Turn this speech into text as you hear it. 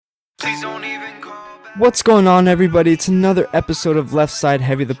What's going on, everybody? It's another episode of Left Side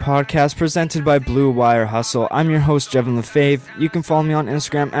Heavy, the podcast presented by Blue Wire Hustle. I'm your host, Jevin Lefave. You can follow me on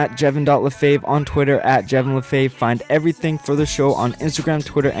Instagram at jevin.lefave, on Twitter at jevinlefave. Find everything for the show on Instagram,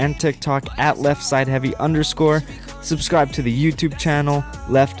 Twitter, and TikTok at leftsideheavy_. Subscribe to the YouTube channel,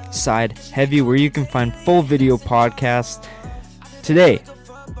 Left Side Heavy, where you can find full video podcasts. Today,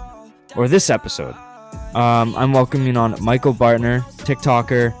 or this episode, I'm welcoming on Michael Bartner,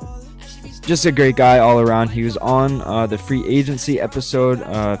 TikToker. Just a great guy all around. He was on the free agency episode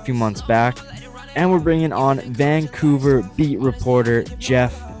a few months back. And we're bringing on Vancouver beat reporter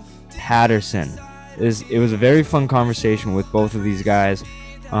Jeff Paterson. It was a very fun conversation with both of these guys.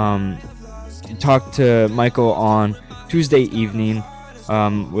 Talked to Michael on Tuesday evening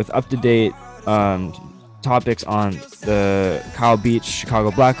with up-to-date topics on the Kyle Beach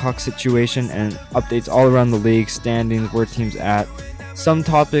Chicago Blackhawks situation and updates all around the league, standings, where teams at. Some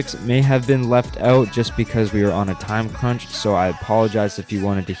topics may have been left out just because we were on a time crunch, so I apologize if you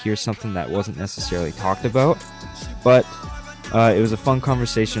wanted to hear something that wasn't necessarily talked about. But it was a fun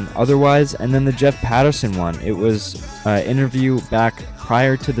conversation otherwise. And then the Jeff Paterson one, it was an interview back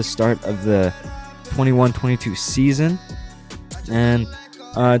prior to the start of the 21-22 season, and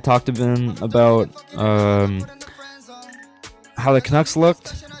talked to him about how the Canucks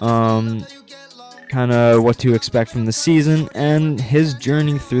looked, kind of what to expect from the season, and his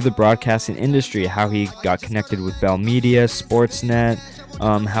journey through the broadcasting industry, how he got connected with Bell Media, Sportsnet,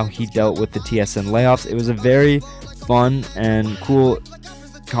 how he dealt with the TSN layoffs. It was a very fun and cool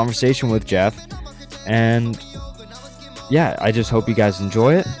conversation with Jeff, and yeah, I just hope you guys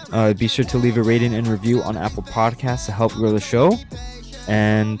enjoy it. Be sure to leave a rating and review on Apple Podcasts to help grow the show,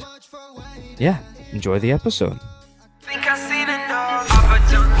 and yeah, enjoy the episode.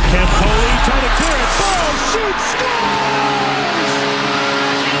 Campoli trying to clear it. Ball, shoots, scores!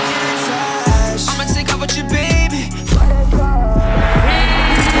 I'ma take off with you, baby.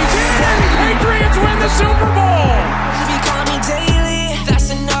 Patriots win the Super Bowl! You call me daily, that's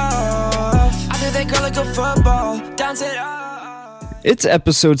enough. I do that girl like a football, dance it up. It's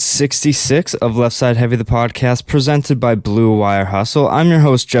episode 66 of Left Side Heavy, the podcast, presented by Blue Wire Hustle. I'm your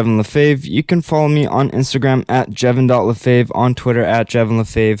host, Jevin Lefave. You can follow me on Instagram at jevin.lefave, on Twitter at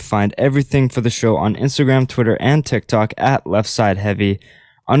jevinlefave. Find everything for the show on Instagram, Twitter, and TikTok at leftsideheavy_.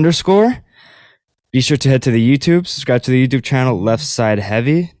 Be sure to head to the YouTube, subscribe to the YouTube channel Left Side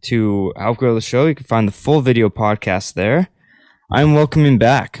Heavy to help grow the show. You can find the full video podcast there. I'm welcoming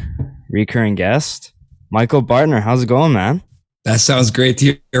back recurring guest, Michael Bartner. How's it going, man? That sounds great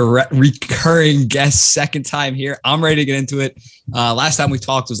to hear. Recurring guest, second time here. I'm ready to get into it. Last time we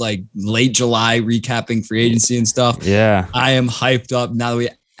talked was like late July, recapping free agency and stuff. Yeah. I am hyped up now that we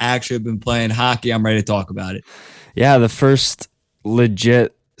actually have been playing hockey. I'm ready to talk about it. Yeah, the first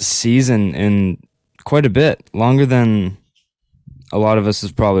legit season in quite a bit, longer than a lot of us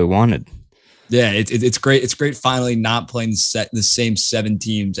has probably wanted. Yeah, it's great. It's great finally not playing the same 7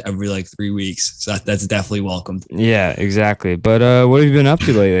 teams every like 3 weeks. So that's definitely welcomed. Yeah, exactly. But what have you been up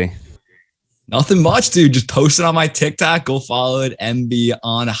to lately? Nothing much, dude. Just posting on my TikTok. Go follow it. MB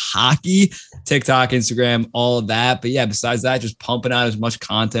on hockey. TikTok, Instagram, all of that. But yeah, besides that, just pumping out as much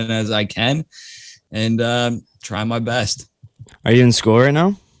content as I can and trying my best. Are you in school right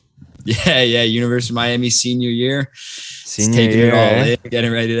now? Yeah. University of Miami senior year. Taking it all in,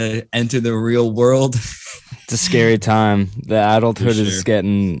 getting ready to enter the real world. It's a scary time. The adulthood is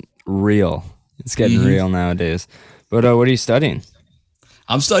getting real. It's getting real nowadays. But what are you studying?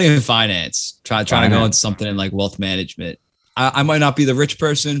 I'm studying finance. Trying to go into something in like wealth management. I might not be the rich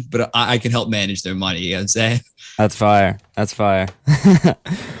person, but I can help manage their money. You know what I'm saying? That's fire.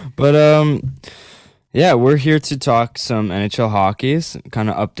 But yeah, we're here to talk some NHL hockey, kind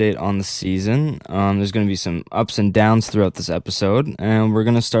of update on the season. There's going to be some ups and downs throughout this episode, and we're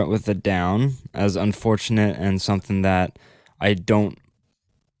going to start with the down, as unfortunate and something that I don't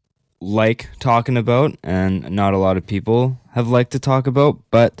like talking about, and not a lot of people have liked to talk about,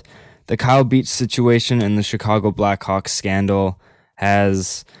 but the Kyle Beach situation and the Chicago Blackhawks scandal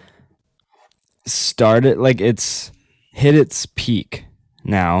has started, like it's hit its peak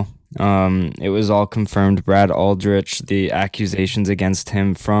now. It was all confirmed. Brad Aldrich, the accusations against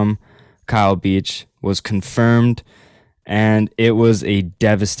him from Kyle Beach was confirmed, and it was a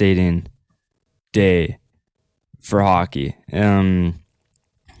devastating day for hockey.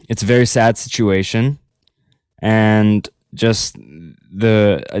 It's a very sad situation, and just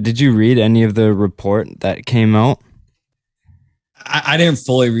did you read any of the report that came out? I didn't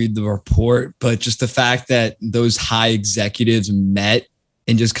fully read the report, but just the fact that those high executives met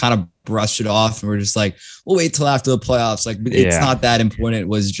and just kind of brushed it off and we're just like, we'll wait till after the playoffs. Like, it's not that important. It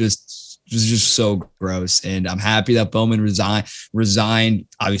was just was just so gross. And I'm happy that Bowman resigned.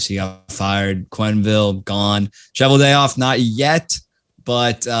 Obviously got fired. Quenneville gone. Cheveldayoff not yet,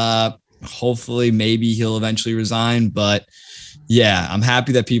 but hopefully maybe he'll eventually resign. But yeah, I'm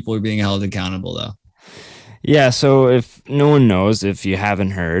happy that people are being held accountable though. Yeah, so if no one knows, if you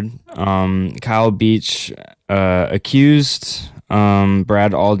haven't heard, Kyle Beach accused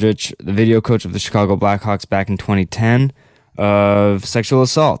Brad Aldrich, the video coach of the Chicago Blackhawks back in 2010, of sexual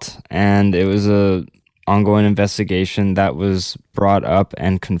assault. And it was a ongoing investigation that was brought up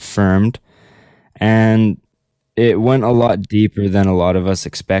and confirmed. And it went a lot deeper than a lot of us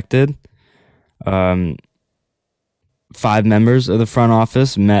expected. 5 members of the front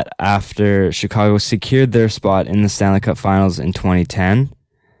office met after Chicago secured their spot in the Stanley Cup Finals in 2010.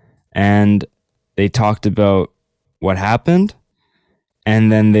 And they talked about what happened.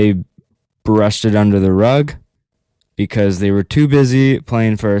 And then they brushed it under the rug because they were too busy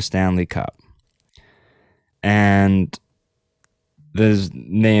playing for a Stanley Cup. And the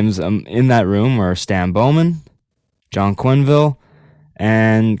names in that room were Stan Bowman, John Quenneville,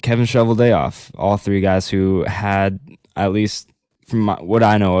 and Kevin Cheveldayoff. All 3 guys who had, at least from what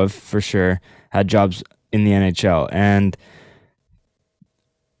I know of for sure, had jobs in the NHL. And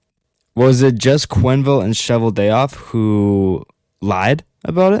was it just Quenneville and Cheveldayoff who lied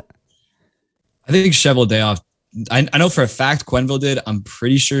about it? I think Cheveldayoff, I know for a fact Quenneville did. I'm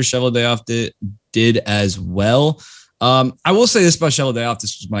pretty sure Cheveldayoff did as well. I will say this about Cheveldayoff.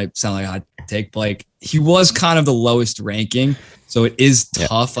 This might sound like a hot take, but like he was kind of the lowest ranking. So it is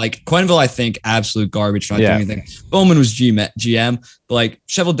tough. Yeah. Like Quenneville, I think absolute garbage for not doing anything. Bowman was GM, but like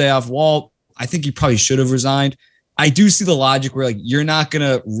Cheveldayoff, Walt, I think he probably should have resigned. I do see the logic where like you're not going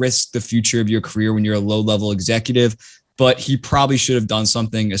to risk the future of your career when you're a low-level executive, but he probably should have done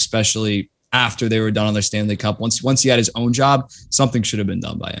something, especially after they were done on their Stanley Cup. Once he had his own job, something should have been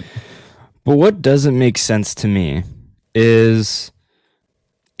done by him. But what doesn't make sense to me is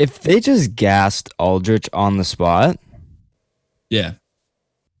if they just gassed Aldrich on the spot,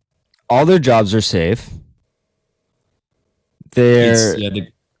 all their jobs are safe.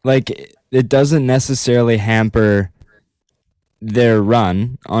 It doesn't necessarily hamper their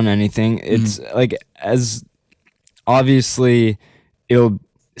run on anything. It's like, as obviously it'll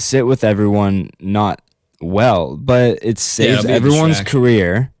sit with everyone not well, but it saves everyone's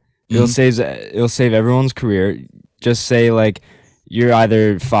career. It'll save everyone's career. Just say like you're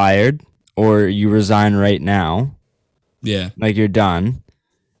either fired or you resign right now. Yeah, like you're done.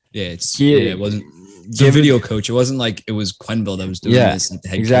 Yeah, it wasn't the video coach. It wasn't like it was Quenneville that was doing this. Like the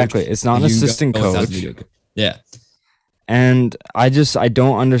head exactly. Coach. It's not an assistant coach. Yeah. And I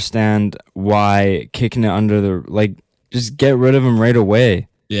don't understand why kicking it under the, just get rid of him right away.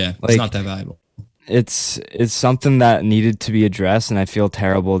 Yeah, it's not that valuable. It's something that needed to be addressed, and I feel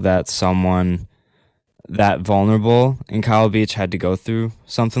terrible that someone that vulnerable in Kyle Beach had to go through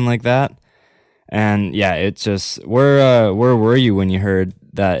something like that. And yeah, it's just, where were you when you heard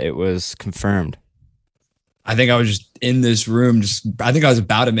that it was confirmed? I think I was just in this room. I think I was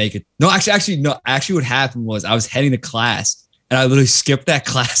about to make it. No, actually, what happened was I was heading to class and I literally skipped that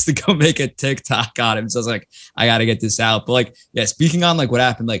class to go make a TikTok on him. So I was like, I got to get this out. But speaking on what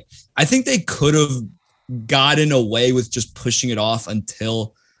happened, I think they could have gotten away with just pushing it off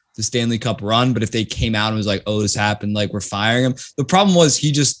until the Stanley Cup run. But if they came out and was like, oh, this happened, we're firing him. The problem was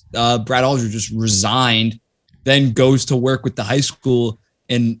he Brad Aldrich just resigned, then goes to work with the high school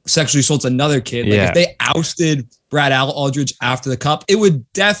and sexually assaults another kid. If they ousted Brad Aldrich after the cup, it would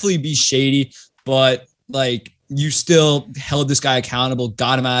definitely be shady, but you still held this guy accountable,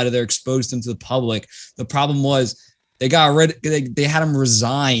 got him out of there, exposed him to the public. The problem was they had him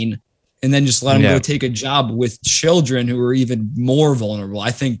resign and then just let him go take a job with children who were even more vulnerable.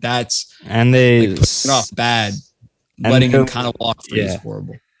 I think that's, and they put it off bad, letting him kind of walk free is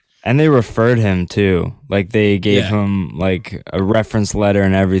horrible. And they referred him too. They gave him a reference letter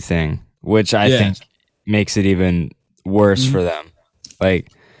and everything, which I think makes it even worse for them.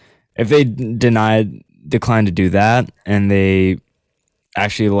 If they declined to do that and they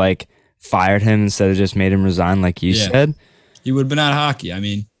actually fired him instead of just made him resign, like you said, he would have been out of hockey. I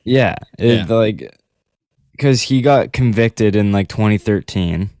mean, because he got convicted in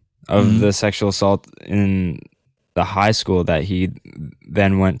 2013 of the sexual assault in the high school that he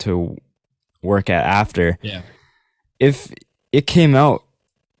then went to work at after. Yeah. If it came out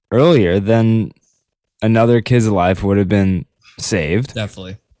earlier, then another kid's life would have been saved.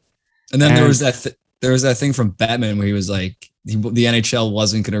 Definitely. And then there was that thing from Batman where he was the NHL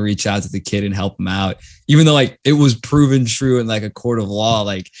wasn't going to reach out to the kid and help him out, even though it was proven true in a court of law.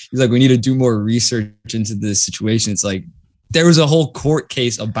 He's we need to do more research into this situation. It's there was a whole court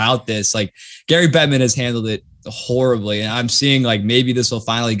case about this. Like Gary Bettman has handled it horribly. And I'm seeing like maybe this will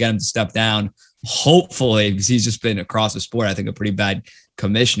finally get him to step down. Hopefully, because he's just been across the sport, I think, a pretty bad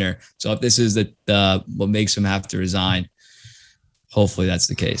commissioner. So if this is the what makes him have to resign, hopefully that's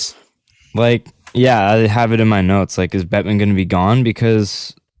the case. Like, yeah, I have it in my notes. Like, is Bettman going to be gone?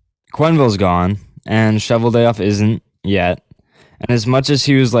 Because Quenneville's gone and Cheveldayoff isn't yet. And as much as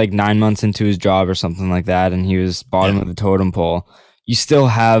he was like 9 months into his job or something like that, and he was bottom of the totem pole, you still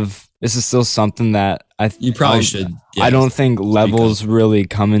have, this is still something that you probably should. I don't think levels really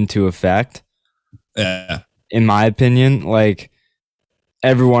come into effect. Yeah. In my opinion, like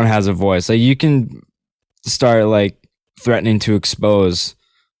everyone has a voice. Like you can start like threatening to expose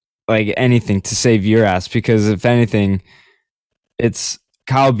like anything to save your ass, because if anything, it's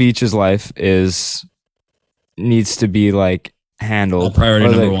Kyle Beach's life needs to be like handled. Priority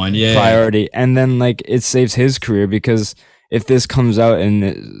number one. Yeah. Priority. And then like it saves his career, because if this comes out and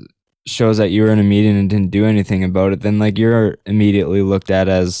it shows that you were in a meeting and didn't do anything about it, then like you're immediately looked at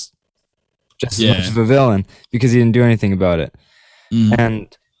as just as much of a villain because he didn't do anything about it. And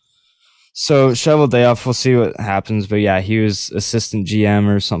so Cheveldayoff, we'll see what happens. But yeah, he was assistant GM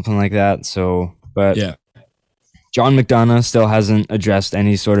or something like that. So, but yeah, John McDonough still hasn't addressed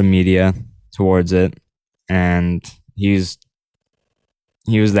any sort of media towards it, and he was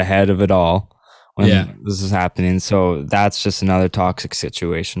the head of it all when this is happening. So that's just another toxic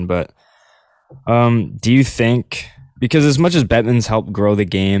situation. But do you think, because as much as Bettman's helped grow the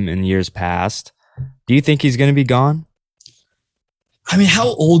game in years past, do you think he's going to be gone? I mean, how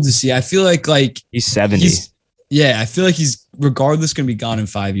old is he? I feel like he's 70. I feel like he's regardless going to be gone in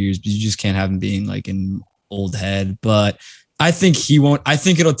 5 years, but you just can't have him being like an old head. But I think he won't. I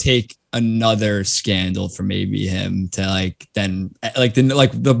think it'll take another scandal for maybe him to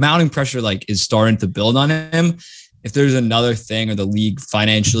the mounting pressure is starting to build on him. If there's another thing, or the league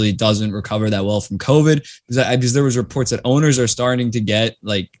financially doesn't recover that well from COVID, because there was reports that owners are starting to get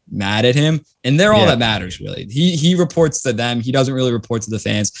mad at him, and they're all that matters really. He reports to them. He doesn't really report to the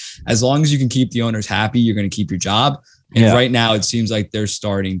fans. As long as you can keep the owners happy, you're going to keep your job. And right now it seems like they're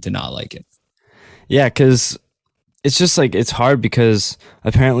starting to not like it. Yeah, because it's just it's hard, because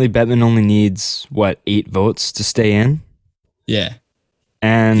apparently Bettman only needs 8 votes to stay in. Yeah.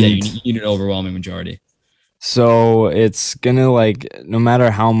 And you need an overwhelming majority. So it's gonna no matter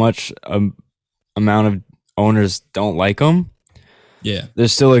how much amount of owners don't like him,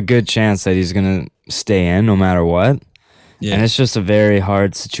 there's still a good chance that he's gonna stay in no matter what. Yeah. And it's just a very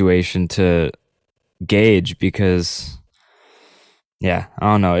hard situation to gauge, because I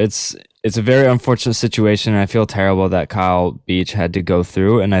don't know. It's a very unfortunate situation, and I feel terrible that Kyle Beach had to go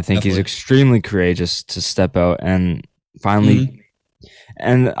through, and I think he's extremely courageous to step out and finally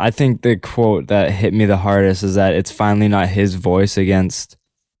And I think the quote that hit me the hardest is that it's finally not his voice against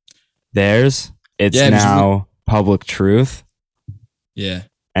theirs. It's now public truth. Yeah.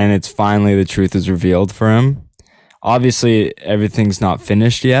 And it's finally the truth is revealed for him. Obviously, everything's not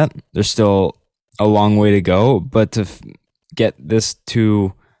finished yet. There's still a long way to go. But to get this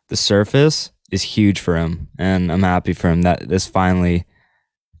to the surface is huge for him. And I'm happy for him that this finally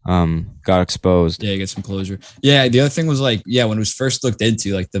got exposed. Yeah, get some closure. Yeah, the other thing was when it was first looked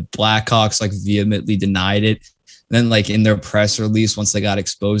into, the Blackhawks vehemently denied it. And then in their press release, once they got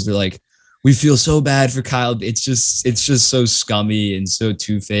exposed, they're like, we feel so bad for Kyle. It's just so scummy and so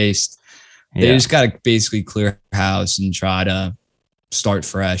two-faced. They just got to basically clear house and try to start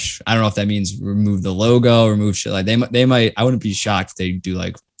fresh. I don't know if that means remove the logo, remove shit. They might. I wouldn't be shocked if they do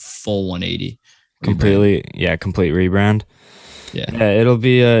full 180. Completely, complete rebrand. Yeah, it'll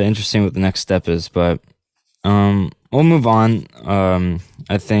be interesting what the next step is, but we'll move on.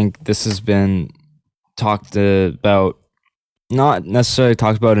 I think this has been talked about, not necessarily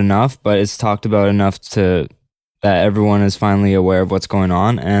talked about enough, but it's talked about enough that everyone is finally aware of what's going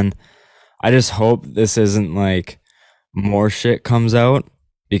on. And I just hope this isn't more shit comes out,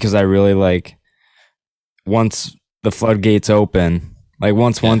 because I really once the floodgates open,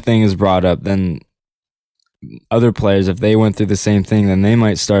 once one thing is brought up, then other players, if they went through the same thing, then they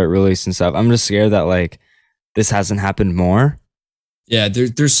might start releasing stuff. I'm just scared that this hasn't happened more. Yeah,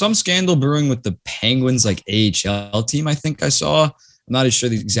 there's some scandal brewing with the Penguins AHL team. I think I saw. I'm not as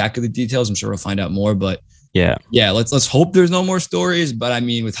sure exactly the details. I'm sure we'll find out more. But yeah. Let's hope there's no more stories. But I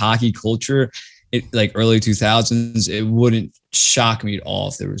mean, with hockey culture, early 2000s, it wouldn't shock me at all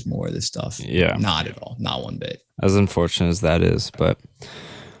if there was more of this stuff. Yeah, not at all, not one bit. As unfortunate as that is, but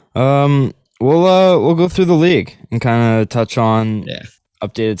we'll go through the league and kind of touch on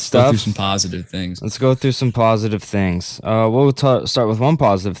updated stuff. Go through some positive things. Let's go through some positive things. We'll start with one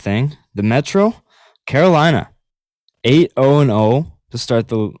positive thing. The Metro, Carolina. 8-0-0 to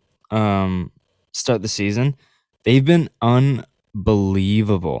start the season. They've been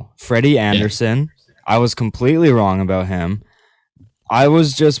unbelievable. Freddie Anderson, I was completely wrong about him. I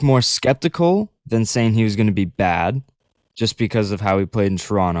was just more skeptical than saying he was going to be bad just because of how he played in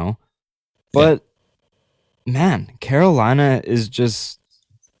Toronto. But man, Carolina is just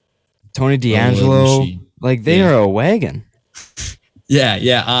Tony DeAngelo. Like they are a wagon.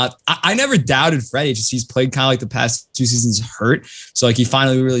 Yeah. I never doubted Freddie. Just he's played kind of like the past 2 seasons hurt. So like he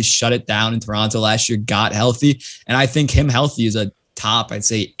finally really shut it down in Toronto last year, got healthy. And I think him healthy is a top, I'd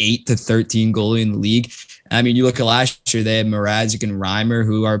say 8 to 13 goalie in the league. I mean, you look at last year, they had Mrazek and Reimer,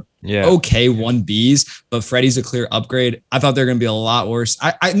 who are okay 1Bs, but Freddie's a clear upgrade. I thought they were going to be a lot worse.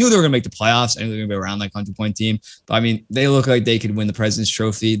 I knew they were going to make the playoffs. I knew they were going to be around like 100-point team. But I mean, they look like they could win the President's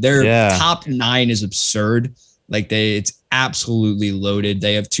Trophy. Their top 9 is absurd. Like it's absolutely loaded.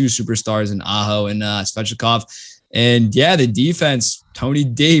 They have 2 superstars in Aho and Svechnikov. And the defense, Tony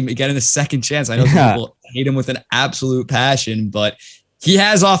D getting a second chance. I know people hate him with an absolute passion, but he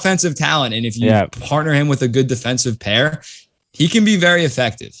has offensive talent. And if you partner him with a good defensive pair, he can be very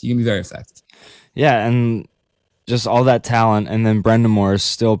effective. Yeah, and just all that talent. And then Brind'Amour is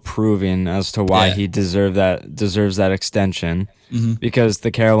still proving as to why he deserves that extension because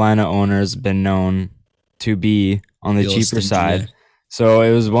the Carolina owner has been known to be on the cheaper side. So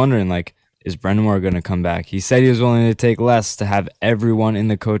I was wondering, like, is Brind'Amour going to come back? He said he was willing to take less to have everyone in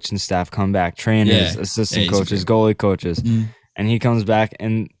the coaching staff come back, trainers, assistant coaches, goalie coaches. And he comes back,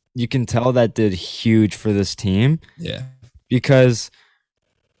 and you can tell that did huge for this team. Yeah. Because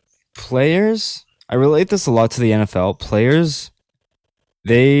players, I relate this a lot to the NFL. Players,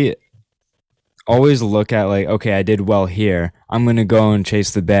 they always look at like, okay, I did well here. I'm going to go and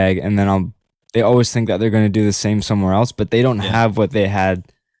chase the bag, and then they always think that they're going to do the same somewhere else, but they don't have what they had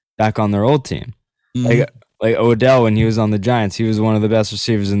back on their old team. Like Odell, when he was on the Giants, he was one of the best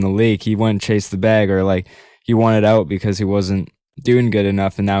receivers in the league. He went and chased the bag, or like he wanted out because he wasn't doing good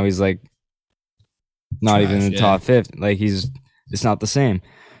enough, and now he's like not even in the top 50. Like it's not the same.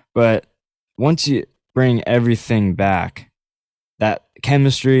 But once you bring everything back, that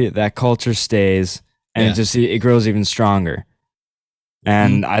chemistry, that culture stays, and it grows even stronger.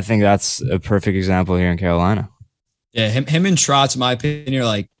 And I think that's a perfect example here in Carolina. Yeah, him and Trotz, in my opinion, are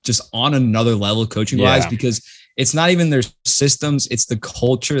like just on another level coaching wise because it's not even their systems, it's the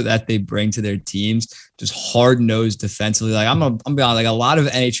culture that they bring to their teams. Just hard-nosed defensively. Like I'm be honest, like a lot of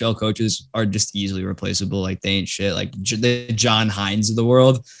NHL coaches are just easily replaceable. Like they ain't shit. Like the John Hines of the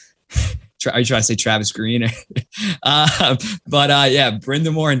world. Are you trying to say Travis Green? Brind'Amour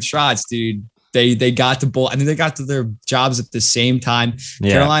and Trotz, dude. They got to both. I mean, they got to their jobs at the same time.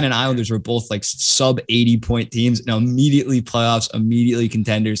 Carolina and Islanders were both like sub 80-point teams. Now immediately playoffs, immediately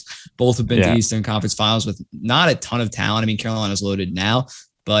contenders. Both have been to Eastern Conference Finals with not a ton of talent. I mean, Carolina's loaded now,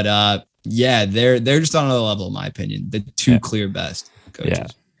 but they're just on another level in my opinion. The 2 clear best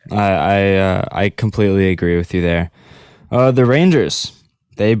coaches. Yeah, I completely agree with you there. The Rangers,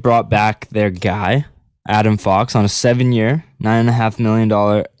 they brought back their guy Adam Fox on a 7-year, $9.5 million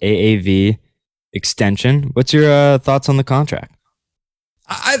AAV extension. What's your thoughts on the contract?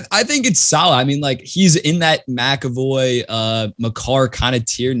 I think it's solid. I mean, like he's in that McAvoy, Makar kind of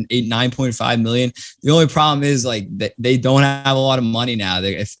tier, 9.5 million. The only problem is like they don't have a lot of money now.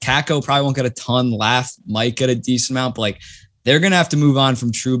 If Kakko probably won't get a ton, Laugh might get a decent amount, but like they're gonna have to move on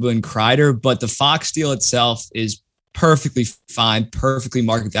from Trouba and Kreider. But the Fox deal itself is perfectly fine, perfectly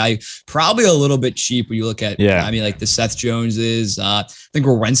market value. Probably a little bit cheap when you look at, I mean, like the Seth Joneses. I think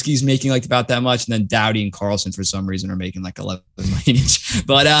Werenski's making like about that much, and then Doughty and Carlson for some reason are making like 11 million each.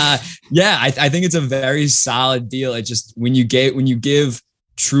 But I think it's a very solid deal. It just when you give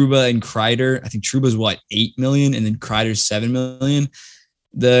Trouba and Kreider, I think Trouba's 8 million, and then Kreider's 7 million.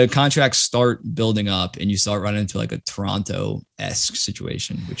 The contracts start building up, and you start running into like a Toronto-esque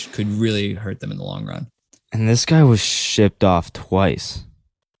situation, which could really hurt them in the long run. And this guy was shipped off twice.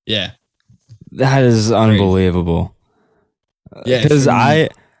 Yeah. That is unbelievable. Yeah. Because I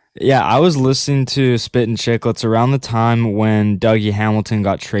was listening to Spit and Chicklets around the time when Dougie Hamilton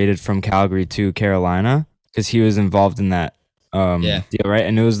got traded from Calgary to Carolina because he was involved in that deal, right?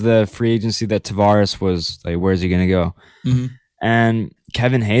 And it was the free agency that Tavares was like, where's he going to go? Mm-hmm. And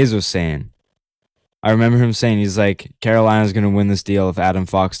Kevin Hayes was saying, I remember him saying, he's like, Carolina's going to win this deal if Adam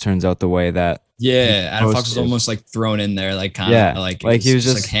Fox turns out the way that Adam Fox was almost like thrown in there, like kind of like he was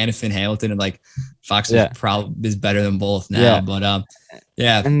just like Hanifin, Hamilton, and like Fox is better than both now. But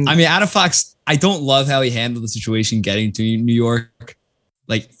and, I mean, Adam Fox, I don't love how he handled the situation getting to New York.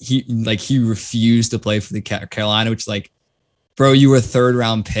 Like he refused to play for the Carolina, which like bro, you were a 3rd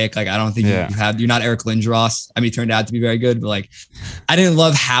round pick. Like, I don't think Yeah. you're not Eric Lindros. I mean, he turned out to be very good, but like, I didn't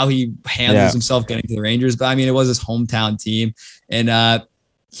love how he handles himself getting to the Rangers. But I mean, it was his hometown team, and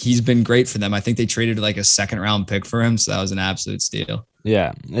he's been great for them. I think they traded like a 2nd round pick for him, so that was an absolute steal.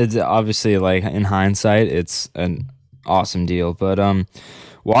 Yeah, it's obviously like in hindsight, it's an awesome deal. But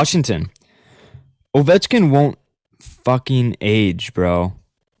Washington, Ovechkin won't fucking age, bro.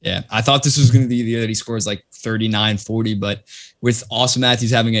 Yeah, I thought this was going to be the year that he scores like 39, 40, but with Auston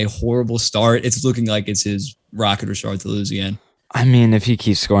Matthews having a horrible start, it's looking like it's his Rocket Richard to lose again. I mean, if he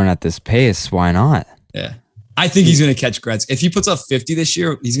keeps scoring at this pace, why not? Yeah. I think he's going to catch Gretzky. If he puts up 50 this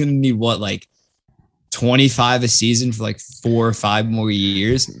year, he's going to need like 25 a season for like 4 or 5 more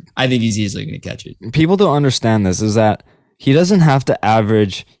years. I think he's easily going to catch it. People don't understand this is that he doesn't have to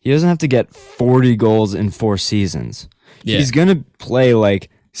get 40 goals in 4 seasons. Yeah. He's going to play like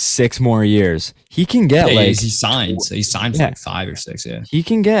 6 more years. He can get he signed. So he signed for like 5 or 6. Yeah. He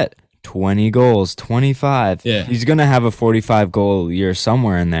can get 20 goals, 25. Yeah. He's going to have a 45 goal year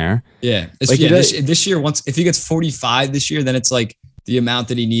somewhere in there. Yeah. Like this year, if he gets 45 this year, then it's like the amount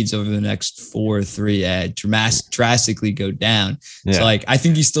that he needs over the next 4 or 3 drastically go down. Yeah. So like, I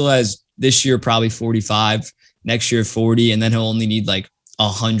think he still has this year, probably 45, next year, 40, and then he'll only need like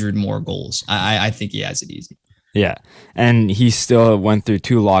 100 more goals. I think he has it easy. Yeah. And he still went through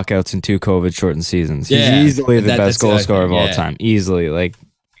 2 lockouts and 2 COVID shortened seasons. He's easily the best goal scorer of all time. Easily. Like,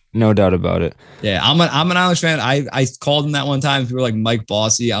 no doubt about it. Yeah. I'm an Islanders fan. I called him that one time. People were like Mike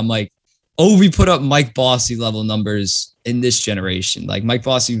Bossy. I'm like, we put up Mike Bossy level numbers in this generation. Like Mike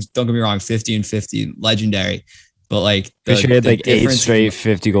Bossy was, don't get me wrong, 50 and 50, legendary. But like, he had like 8 straight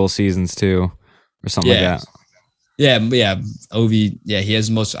 50 goal seasons too, or something like that. Yeah, Ovi. Yeah, he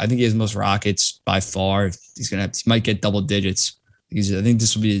has most. I think he has most Rockets by far. He might get double digits. I think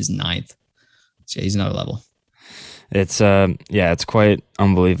this will be his 9th. So yeah, he's another level. It's it's quite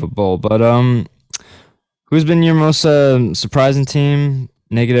unbelievable. But who's been your most surprising team,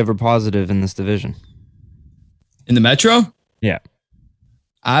 negative or positive, in this division? In the Metro? Yeah,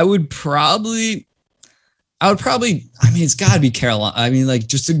 I would probably. I mean, it's got to be Carolina. I mean, like,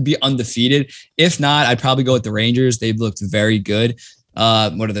 just to be undefeated. If not, I'd probably go with the Rangers. They've looked very good.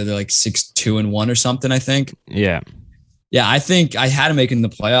 What are they? They're like 6-2-1 or something, I think. Yeah. Yeah, I think I had to make it in the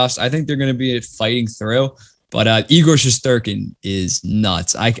playoffs. I think they're going to be fighting through. But Igor Shesterkin is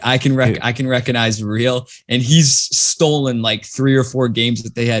nuts. I can recognize real, and he's stolen like 3 or 4 games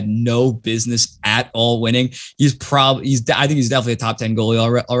that they had no business at all winning. I think he's definitely a top 10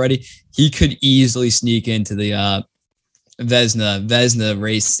 goalie already. He could easily sneak into the Vezina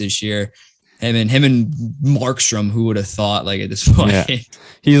race this year. Him and Markstrom, who would have thought, like, at this point? Yeah.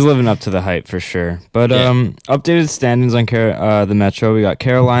 He's living up to the hype for sure. But updated standings on the Metro. We got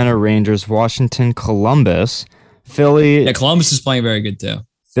Carolina, Rangers, Washington, Columbus, Philly. Yeah, Columbus is playing very good too.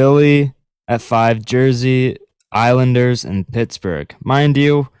 Philly at 5, Jersey, Islanders, and Pittsburgh. Mind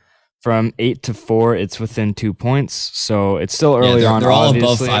you, from 8 to 4, it's within 2 points, so it's still early on. They're all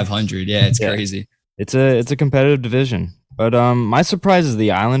obviously. above 500. Yeah, it's crazy. It's a competitive division. But my surprise is the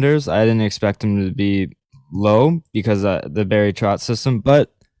Islanders. I didn't expect them to be low because the Barry Trotz system,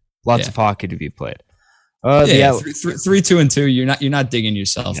 but lots of hockey to be played. 3-2-2. You're not digging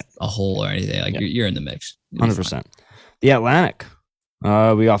yourself a hole or anything. Like you're in the mix. 100%. The Atlantic.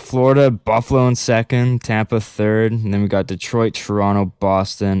 We got Florida, Buffalo in 2nd, Tampa 3rd, and then we got Detroit, Toronto,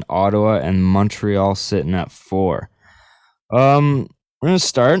 Boston, Ottawa, and Montreal sitting at 4. We're gonna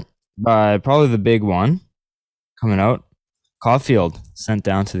start by probably the big one coming out. Caulfield sent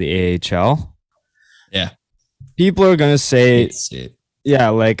down to the AHL. Yeah. People are going to say, yeah,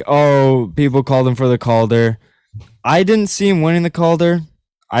 like, oh, people called him for the Calder. I didn't see him winning the Calder.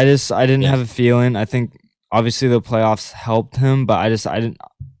 I didn't have a feeling. I think obviously the playoffs helped him, but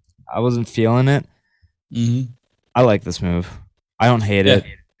I wasn't feeling it. Mm-hmm. I like this move. I don't hate it.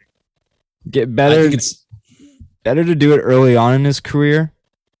 Get better. I think it's better to do it early on in his career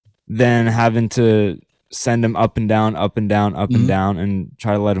than having to send him up and down, and down, and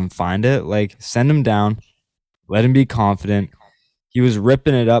try to let him find it. Like, send him down, let him be confident. He was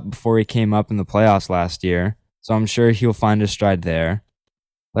ripping it up before he came up in the playoffs last year, so I'm sure he'll find his stride there.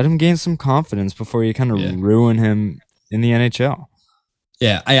 Let him gain some confidence before you kind of ruin him in the NHL.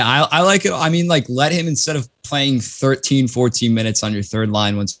 Yeah, I like it. I mean, like, let him, instead of playing 13, 14 minutes on your third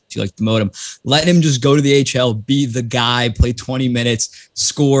line once you like demote him, let him just go to the HL, be the guy, play 20 minutes,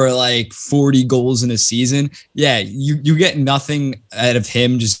 score like 40 goals in a season. Yeah, you get nothing out of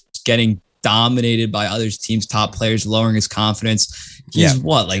him just getting dominated by other teams' top players, lowering his confidence. He's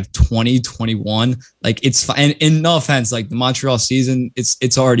what, like 20, 21? Like it's fine. And no offense, like the Montreal season,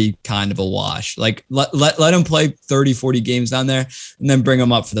 it's already kind of a wash. Like let him play 30, 40 games down there and then bring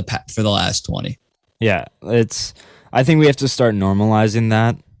him up for the last 20. Yeah, I think we have to start normalizing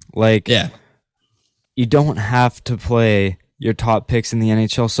that. Like, you don't have to play your top picks in the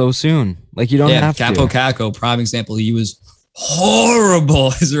NHL so soon. Like, you don't have to. Capo Caco, prime example. He was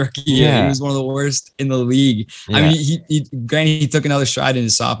horrible his rookie year. He was one of the worst in the league. I mean, he took another stride in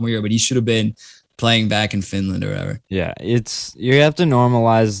his sophomore year, but he should have been playing back in Finland or whatever. Yeah, you have to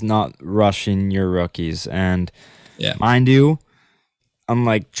normalize not rushing your rookies. And mind you,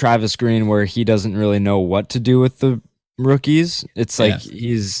 unlike Travis Green, where he doesn't really know what to do with the rookies, it's like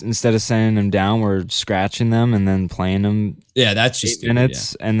he's, instead of sending them down, we're scratching them and then playing them. Yeah, that's just 8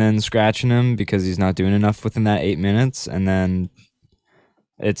 minutes and then scratching him because he's not doing enough within that 8 minutes, and then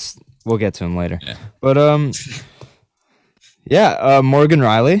we'll get to him later. Yeah. But Morgan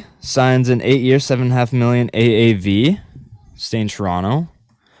Riley signs an 8-year, $7.5 million AAV, stay in Toronto.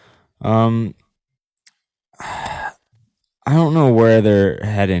 I don't know where they're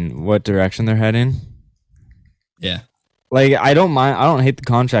heading, what direction they're heading. Yeah. Like, I don't hate the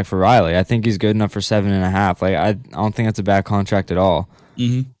contract for Riley. I think he's good enough for 7.5. Like, I don't think that's a bad contract at all.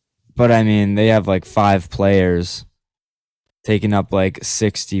 Mm-hmm. But I mean, they have like 5 players taking up like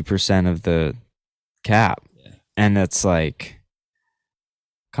 60% of the cap. Yeah. And it's like,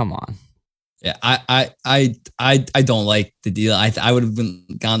 come on. Yeah, I don't like the deal. I would have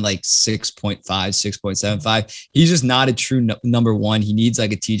gone like 6.5, 6.75. He's just not a true number one. He needs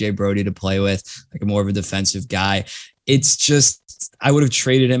like a TJ Brody to play with, like a more of a defensive guy. It's just, I would have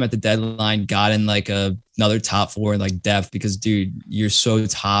traded him at the deadline, gotten like another top 4 in like depth, because dude, you're so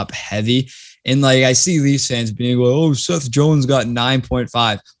top heavy. And like, I see Leafs fans being like, oh, Seth Jones got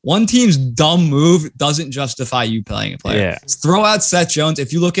 9.5. One team's dumb move doesn't justify you playing a player. Yeah. Throw out Seth Jones.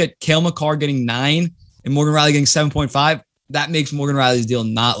 If you look at Cale Makar getting 9 and Morgan Riley getting 7.5, that makes Morgan Riley's deal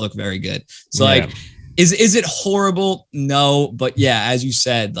not look very good. So like, is it horrible? No, but yeah, as you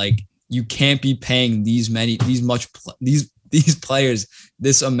said, like, you can't be paying these players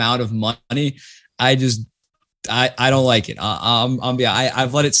this amount of money. I don't like it.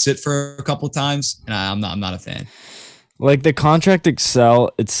 I've let it sit for a couple of times, and I'm not a fan. Like, the contract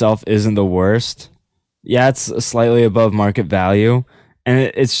itself isn't the worst. Yeah, it's slightly above market value, and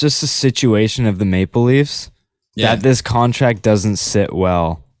it's just a situation of the Maple Leafs that this contract doesn't sit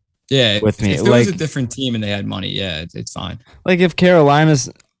well. Yeah, with me. If there was a different team and they had money, it's fine. Like, if Carolina's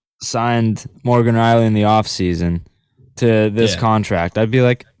signed Morgan Riley in the offseason to this contract, I'd be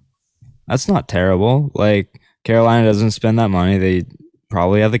like, that's not terrible. Like, Carolina doesn't spend that money. They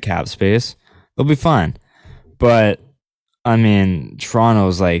probably have the cap space. They'll be fine. But, I mean,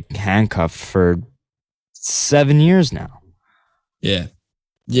 Toronto's like handcuffed for 7 years now. Yeah.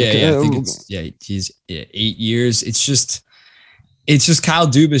 I think he's 8 years. It's just Kyle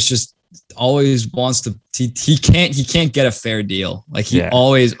Dubas just always wants to, he can't get a fair deal. Like, he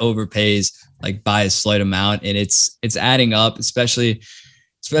always overpays like by a slight amount, and it's adding up, especially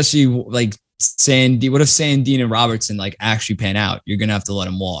like what if Sandin and Robertson like actually pan out? You're gonna have to let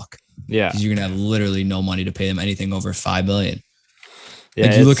them walk. Yeah, because you're gonna have literally no money to pay them anything over $5 million. Yeah,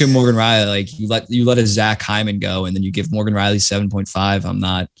 like, you look at Morgan Riley, like you let a Zach Hyman go, and then you give Morgan Riley 7.5. I'm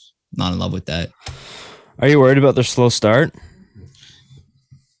not in love with that. Are you worried about their slow start?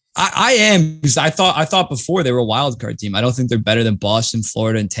 I am, because I thought before they were a wild card team. I don't think they're better than Boston,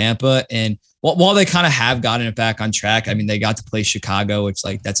 Florida, and Tampa. And while they kind of have gotten it back on track, I mean, they got to play Chicago, which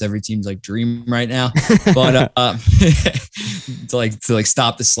like that's every team's like dream right now. But to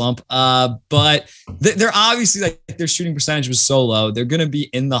stop the slump. But they're obviously, like, their shooting percentage was so low. They're gonna be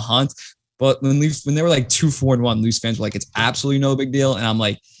in the hunt. But when they were like 2-4-1, Leafs fans were like, it's absolutely no big deal. And I'm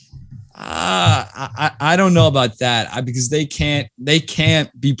like, I don't know about that, because they can't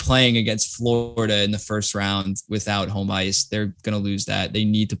be playing against Florida in the first round without home ice. They're going to lose that. They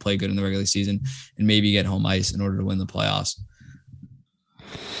need to play good in the regular season and maybe get home ice in order to win the playoffs.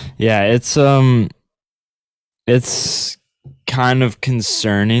 Yeah, it's kind of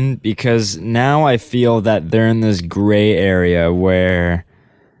concerning, because now I feel that they're in this gray area where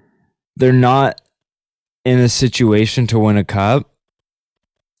they're not in a situation to win a cup.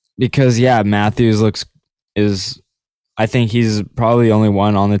 Because, Matthews I think he's probably the only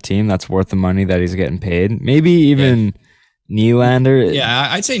one on the team that's worth the money that he's getting paid. Maybe even Nylander. Yeah,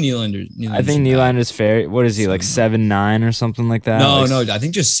 I'd say Nylander. I think Nylander's fair. What is he, like 7'9" or something like that? No, like, no, I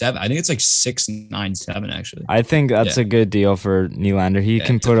think just 7. I think it's like 6'9", 7 actually. I think that's a good deal for Nylander. He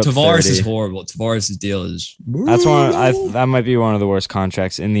can put up Tavares 30. is horrible. Tavares' deal is That's that might be one of the worst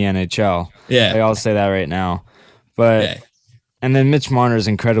contracts in the NHL. Yeah. I'll say that right now. But and then Mitch Marner is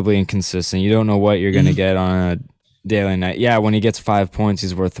incredibly inconsistent. You don't know what you're gonna get on a daily night. Yeah, when he gets 5 points,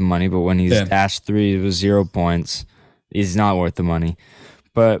 he's worth the money. But when he's dashed 3 with 0 points, he's not worth the money.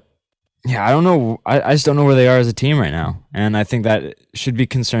 But yeah, I don't know. I just don't know where they are as a team right now. And I think that should be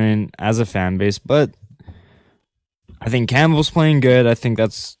concerning as a fan base. But I think Campbell's playing good. I think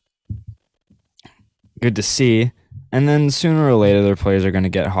that's good to see. And then sooner or later, their players are going to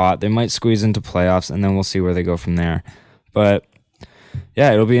get hot. They might squeeze into playoffs, and then we'll see where they go from there. But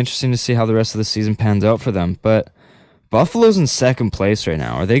yeah, it'll be interesting to see how the rest of the season pans out for them. But Buffalo's in second place right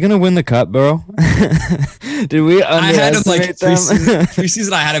now. Are they going to win the cup, bro? Did we underestimate I had him like them?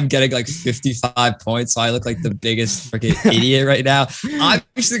 preseason. I had him getting like 55 points, so I look like the biggest freaking idiot right now. I'm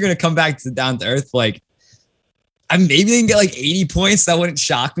actually going to come back to down to earth. Like, maybe they can get like 80 points. That wouldn't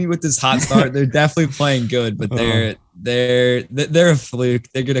shock me with this hot start. They're definitely playing good, but they're a fluke.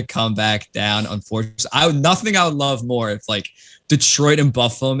 They're going to come back down. Unfortunately, nothing I would love more if like Detroit and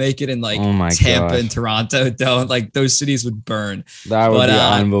Buffalo make it, and like Tampa and Toronto don't. Like, those cities would burn. That would be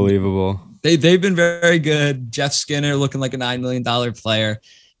unbelievable. They've been very good. Jeff Skinner looking like a $9 million player.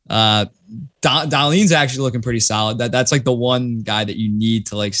 Dahlin's actually looking pretty solid. That's like the one guy that you need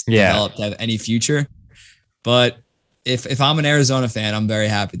to like develop to have any future. But if I'm an Arizona fan, I'm very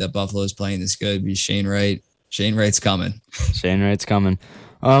happy that Buffalo is playing this good. Because Shane Wright's coming. Shane Wright's coming.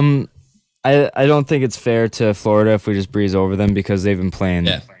 I don't think it's fair to Florida if we just breeze over them because they've been playing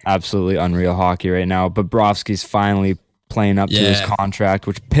absolutely unreal hockey right now. But Bobrovsky's finally playing up to his contract,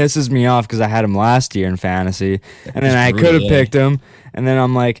 which pisses me off because I had him last year in fantasy, and then I could have picked him, and then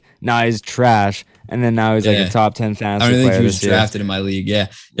I'm like, nah, he's trash. And then now he's like a top 10 fantasy player. I don't think he was drafted in my league. Yeah.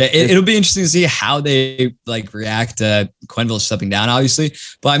 It'll be interesting to see how they like react to Quenneville stepping down, obviously.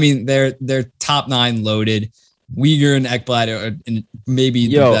 But I mean, they're top 9 loaded. Uyghur and Ekblad are maybe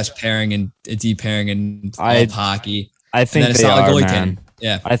the best pairing and deep pairing in all of hockey. I think they are, man.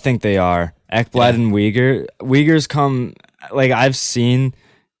 Yeah, I think they are. Ekblad and Uyghur. Uyghur's come. Like, I've seen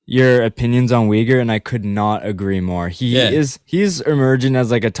your opinions on Uyghur, and I could not agree more. He's emerging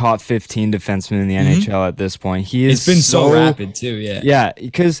as like a top 15 defenseman in the NHL at this point. It's been so rapid too. Yeah,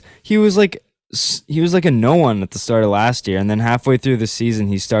 because he was like a no one at the start of last year, and then halfway through the season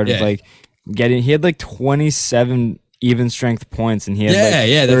he started he had like 27 even strength points, and he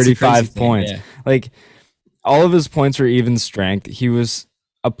had 35 points. Like, all of his points were even strength. He was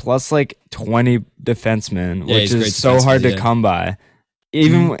a plus like 20 defenseman, which is so hard to come by.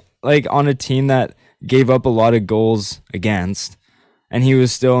 Even like on a team that gave up a lot of goals against, and he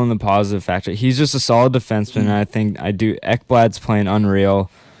was still in the positive factor. He's just a solid defenseman. And I think Ekblad's playing unreal.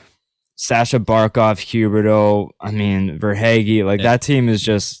 Sasha Barkov, Huberdeau, Verhaeghe, that team is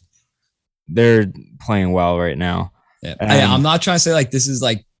just, they're playing well right now. Yeah. I'm not trying to say like this is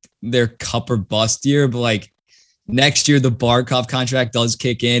like their cup or bust year, but like next year the Barkov contract does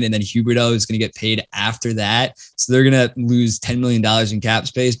kick in, and then Huberdeau is going to get paid after that. So they're going to lose $10 million in cap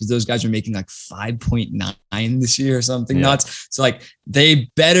space, but those guys are making like 5.9 this year or something nuts. So like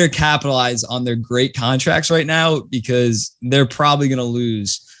they better capitalize on their great contracts right now, because they're probably going to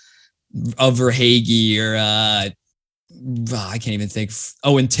lose a Verhaeghe or I can't even think.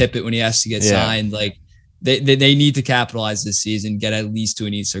 Owen Tippett when he has to get signed. Like they need to capitalize this season, get at least to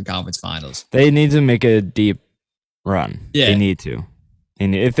an Eastern Conference Finals. They need to make a deep run. Yeah, they need to.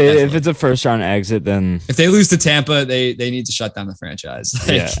 If it's a first round exit, then if they lose to Tampa, they need to shut down the franchise.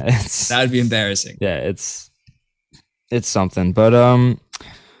 That would be embarrassing. Yeah, it's something. But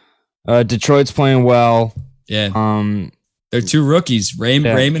Detroit's playing well. Yeah. They're 2 rookies,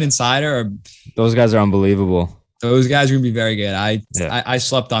 Raymond and Sider. Those guys are unbelievable. Those guys are gonna be very good. I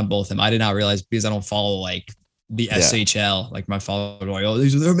slept on both of them. I did not realize, because I don't follow like the SHL. Like, my followers are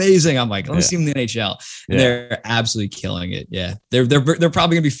like, they're amazing. I'm like, let me see them in the NHL. And they're absolutely killing it. Yeah, they're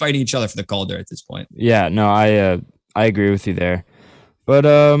probably gonna be fighting each other for the Calder at this point. Yeah, no, I agree with you there. But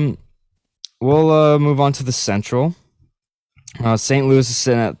we'll move on to the Central. St. Louis is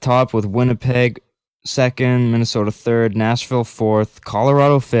sitting at the top with Winnipeg second, Minnesota third, Nashville fourth,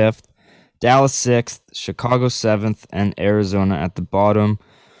 Colorado fifth, Dallas 6th, Chicago 7th, and Arizona at the bottom.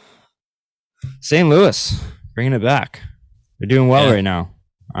 St. Louis, bringing it back. They're doing well right now.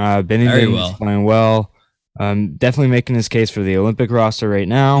 Binnington's playing well. Definitely making his case for the Olympic roster right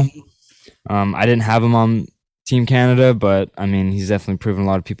now. I didn't have him on Team Canada, but, he's definitely proven a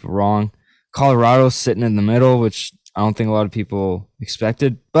lot of people wrong. Colorado's sitting in the middle, which I don't think a lot of people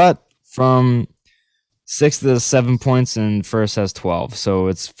expected. But from 6 to 7 points, and first has 12, so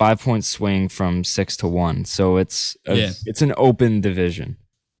it's 5 point swing from 6 to 1. So it's an open division.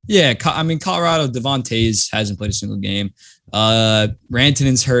 Yeah, I mean, Colorado, Devon Tays hasn't played a single game.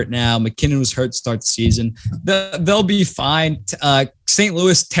 Rantanen's hurt now. McKinnon was hurt to start the season. They'll be fine. St.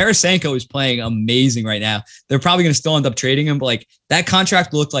 Louis, Tarasenko is playing amazing right now. They're probably going to still end up trading him, but like that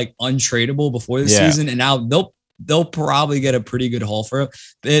contract looked like untradeable before the season, and now they'll probably get a pretty good haul for it.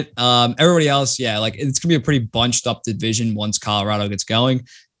 But everybody else, like it's gonna be a pretty bunched up division once Colorado gets going.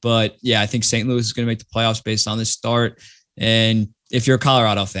 But yeah, I think St. Louis is gonna make the playoffs based on this start. And if you're a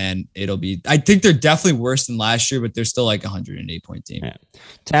Colorado fan, I think they're definitely worse than last year, but they're still like a 108-point team. Yeah.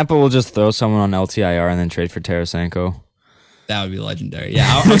 Tampa will just throw someone on LTIR and then trade for Tarasenko. That would be legendary.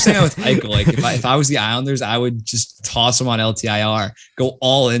 Yeah, I was saying that with Eichel. Like if I was the Islanders, I would just toss him on LTIR, go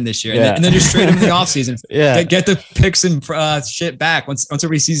all in this year, and then just trade him in the offseason. Yeah, get the picks and shit back once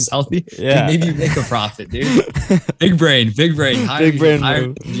everybody sees he's healthy. Yeah, maybe you make a profit, dude. Big brain. Big brain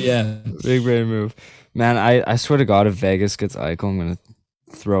move. Yeah, big brain move. Man, I swear to God, if Vegas gets Eichel, I'm gonna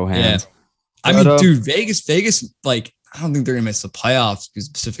throw hands. Yeah. I mean, dude, Vegas, like I don't think they're gonna miss the playoffs because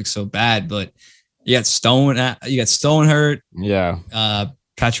Pacific's so bad, but. You got Stone hurt. Yeah.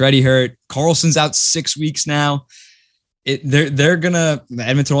 Pacioretty hurt. Carlson's out 6 weeks now. They're gonna the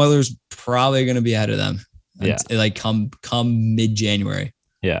Edmonton Oilers probably gonna be ahead of them. Yeah. Like come mid-January.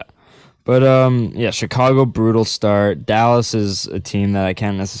 Yeah. But Chicago, brutal start. Dallas is a team that I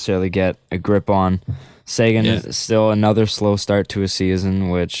can't necessarily get a grip on. Sagan is still another slow start to a season,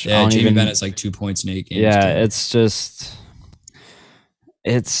 which Jamie Bennett's like 2 points in 8 games. Yeah,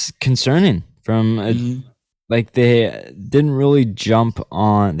 it's concerning. Like they didn't really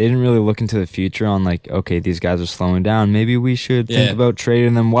look into the future on like, okay, these guys are slowing down. Maybe we should think about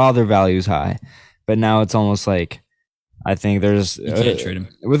trading them while their value's high. But now it's almost like, I think there's you can't trade them.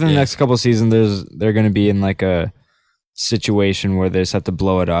 Within the next couple of seasons, they're going to be in like a situation where they just have to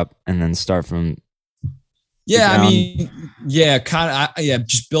blow it up and then start from. Yeah, I mean,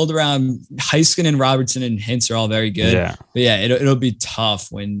 just build around Heiskanen and Robertson and Hintz are all very good. Yeah. But yeah, it'll be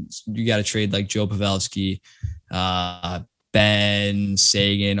tough when you got to trade like Joe Pavelski, Ben,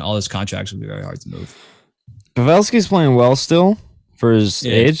 Sagan, all those contracts will be very hard to move. Pavelski's playing well still for his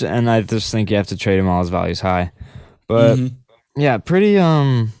age, and I just think you have to trade him while his value's high. But pretty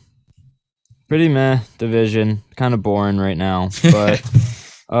meh division, kind of boring right now. But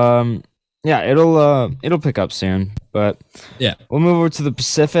yeah, it'll pick up soon, but we'll move over to the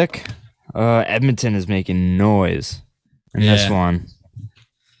Pacific. Edmonton is making noise in this one.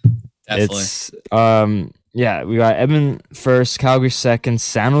 Definitely. It's we got Edmonton first, Calgary second,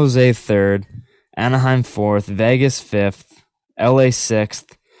 San Jose third, Anaheim fourth, Vegas fifth, LA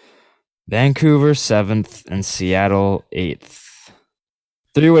sixth, Vancouver seventh, and Seattle eighth.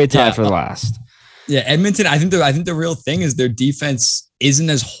 Three-way tie for last. Yeah, Edmonton. I think the real thing is their defense isn't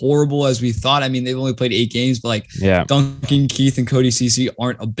as horrible as we thought. I mean, they've only played 8 games, but like Duncan Keith and Cody Ceci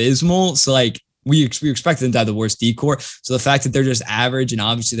aren't abysmal. So like we expected them to have the worst decor. So the fact that they're just average and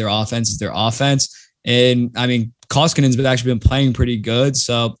obviously their offense is their offense. And I mean, Koskinen's actually been playing pretty good.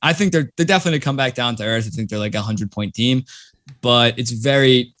 So I think they're definitely gonna come back down to earth. I think they're like a 100-point team. But it's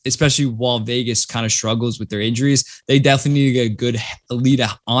especially while Vegas kind of struggles with their injuries, they definitely need to get a good lead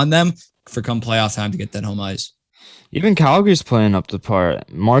on them for come playoff time to get that home ice. Even Calgary's playing up to par.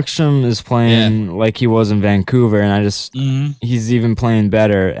 Markstrom is playing like he was in Vancouver, and he's even playing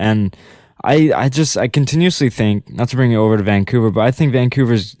better. And I continuously think, not to bring it over to Vancouver, but I think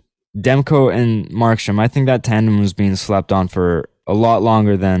Vancouver's Demko and Markstrom, I think that tandem was being slept on for a lot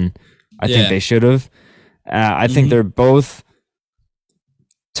longer than I think they should have. I think they're both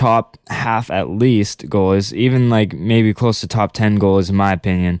top half at least goalies, even like maybe close to top 10 goalies in my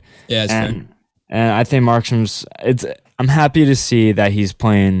opinion. Yeah, it's fair. And I think Markstrom's. I'm happy to see that he's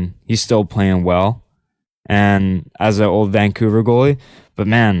still playing well, and as an old Vancouver goalie. But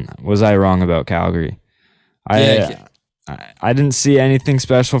man, was I wrong about Calgary? I didn't see anything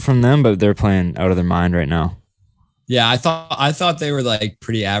special from them, but they're playing out of their mind right now. Yeah, I thought they were like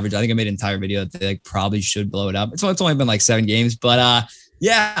pretty average. I think I made an entire video that they like probably should blow it up. It's only been like 7 games, but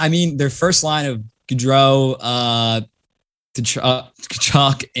I mean their first line of Gaudreau,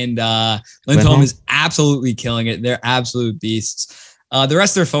 Tkachuk and Lindholm is absolutely killing it. They're absolute beasts. The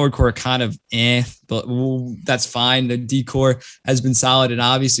rest of their forward core are kind of but that's fine. The D-core has been solid, and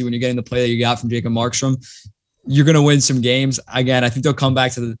obviously when you're getting the play that you got from Jacob Markstrom, you're going to win some games. Again, I think they'll come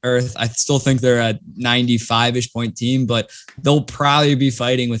back to the earth. I still think they're a 95-ish point team, but they'll probably be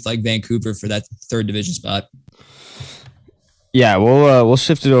fighting with like Vancouver for that 3rd division spot. Yeah, we'll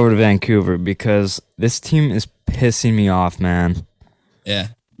shift it over to Vancouver because this team is pissing me off, man. Yeah.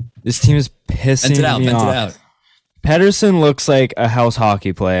 This team is pissing me off. Pedersen looks like a house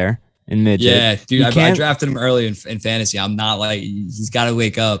hockey player in midget. Yeah, dude, I drafted him early in fantasy. I'm not like, he's got to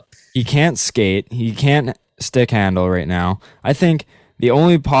wake up. He can't skate. He can't stick handle right now. I think the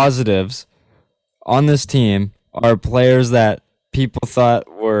only positives on this team are players that people thought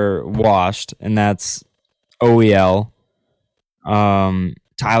were washed, and that's OEL,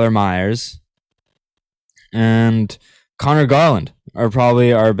 Tyler Myers, and Connor Garland are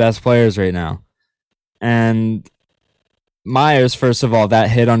probably our best players right now. And Myers, first of all, that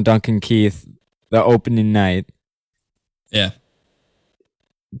hit on Duncan Keith the opening night. Yeah.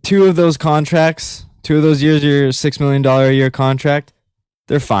 Two of those years, your $6 million a year contract,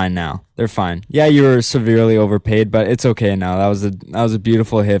 they're fine now. They're fine. Yeah, you were severely overpaid, but it's okay now. That was a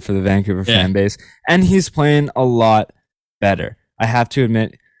beautiful hit for the Vancouver fan base. And he's playing a lot better. I have to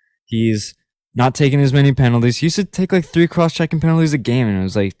admit, he's not taking as many penalties. He used to take like 3 cross-checking penalties a game, and it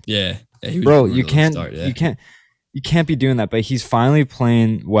was like, bro, you can't be doing that. But he's finally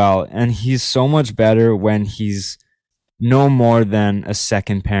playing well, and he's so much better when he's no more than a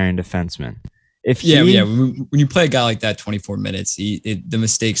second pairing defenseman. When you play a guy like that 24 minutes, the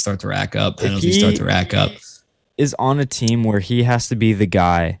mistakes start to rack up, penalties start to rack up. Is on a team where he has to be the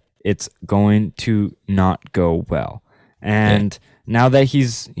guy, it's going to not go well. And now that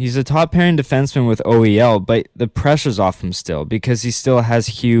he's a top pairing defenseman with OEL, but the pressure's off him still because he still has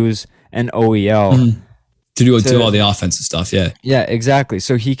Hughes and OEL to do all the offensive stuff. Yeah. Yeah, exactly.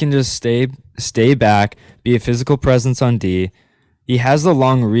 So he can just stay back, be a physical presence on D. He has the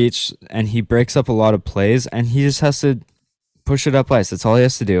long reach and he breaks up a lot of plays, and he just has to push it up ice. That's all he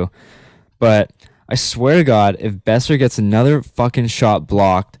has to do. But I swear to God, if Boeser gets another fucking shot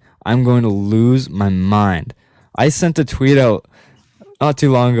blocked, I'm going to lose my mind. I sent a tweet out not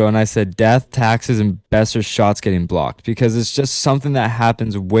too long ago, and I said death, taxes, and Boeser's shots getting blocked, because it's just something that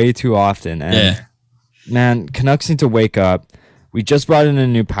happens way too often. And man, Canucks need to wake up. We just brought in a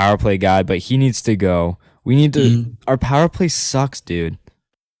new power play guy, but he needs to go. We need to. Our power play sucks, dude.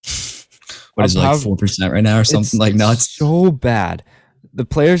 What is it, like 4% right now or something like nuts? So bad. The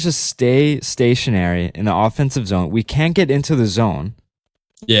players just stay stationary in the offensive zone. We can't get into the zone.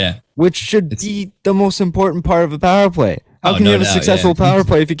 Yeah. Which should be the most important part of a power play. How can you have a successful power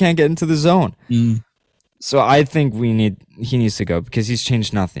play if you can't get into the zone? So I think he needs to go because he's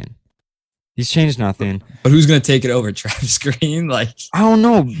changed nothing. He's changed nothing. But who's going to take it over? Travis Green? Like, I don't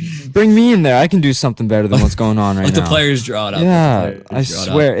know. Bring me in there. I can do something better than what's going on right now. Let the players draw it up. Yeah, I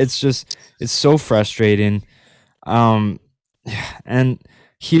swear. It's so frustrating. And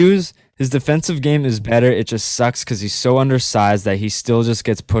Hughes, his defensive game is better. It just sucks because he's so undersized that he still just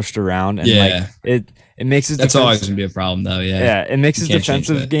gets pushed around. And it makes his That's always going to be a problem, though. Yeah, it makes his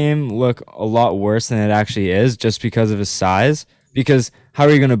defensive game look a lot worse than it actually is just because of his size. Because how are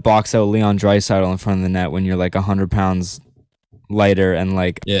you going to box out Leon Draisaitl in front of the net when you're like 100 pounds lighter and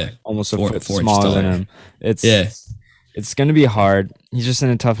like almost a foot smaller than him? It's going to be hard. He's just in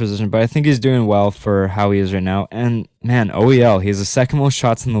a tough position, but I think he's doing well for how he is right now. And man, OEL, he has the second most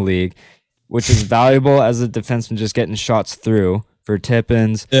shots in the league, which is valuable as a defenseman, just getting shots through for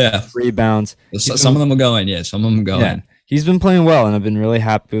tip-ins, rebounds. Some of them will go in, some of them go in. He's been playing well, and I've been really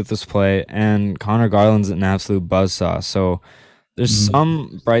happy with this play. And Connor Garland's an absolute buzzsaw. So there's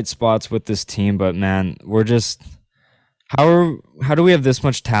some bright spots with this team, but man, we're just how do we have this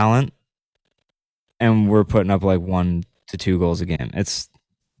much talent and we're putting up like 1 to 2 goals a game? It's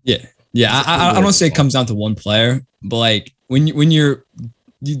I don't say it comes down to one player, but like when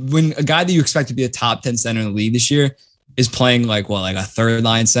a guy that you expect to be a top 10 center in the league this year is playing like a third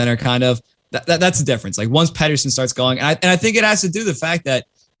line center kind of, that's the difference. Like once Pedersen starts going, and I think it has to do with the fact that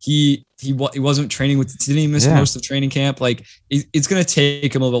he wasn't training with the team. He missed most of training camp. Like it's going to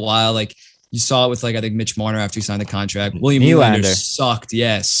take him a little while. Like you saw it with I think Mitch Marner after he signed the contract. William Nylander sucked.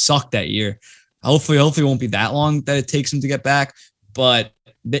 Yeah, sucked that year. Hopefully it won't be that long that it takes him to get back. But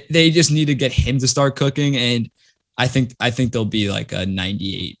they just need to get him to start cooking. And I think they'll be like a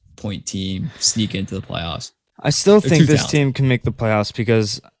 98-point team, sneak into the playoffs. I still think this team can make the playoffs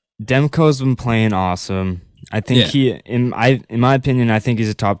because Demko's been playing awesome. I think in my opinion, I think he's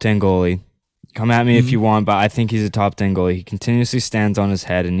a top 10 goalie. Come at me if you want, but I think he's a top 10 goalie. He continuously stands on his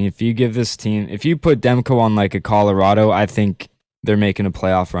head. And if you give this team, if you put Demko on like a Colorado, I think they're making a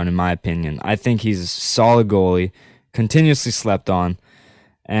playoff run, in my opinion. I think he's a solid goalie, continuously slept on.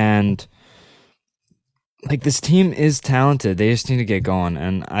 And like this team is talented. They just need to get going.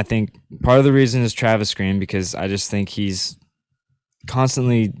 And I think part of the reason is Travis Green, because I just think he's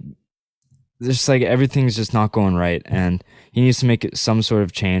constantly just like everything's just not going right, and he needs to make some sort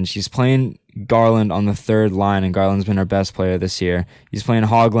of change. He's playing Garland on the third line, and Garland's been our best player this year. He's playing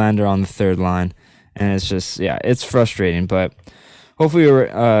Hoglander on the third line, and it's just, it's frustrating, but hopefully we're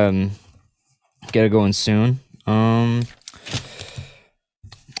get it going soon.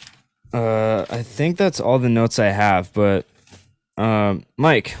 I think that's all the notes I have, but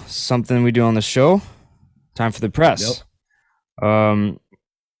Mike, something we do on the show, time for the press. Yep.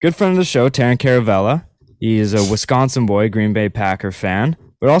 Good friend of the show, Taryn Caravella. He is a Wisconsin boy, Green Bay Packer fan,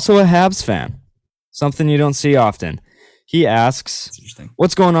 but also a Habs fan. Something you don't see often. He asks,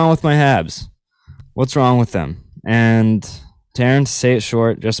 what's going on with my Habs? What's wrong with them? And Taryn, to say it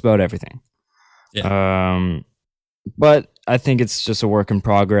short, just about everything. Yeah. But I think it's just a work in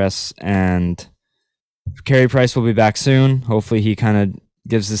progress, and Carey Price will be back soon. Hopefully he kind of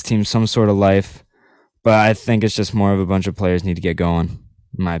gives this team some sort of life, but I think it's just more of a bunch of players need to get going,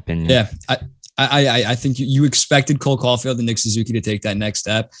 in my opinion. Yeah, I think you expected Cole Caulfield and Nick Suzuki to take that next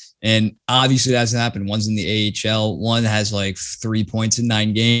step, and obviously that hasn't happened. One's in the AHL, one has like 3 points in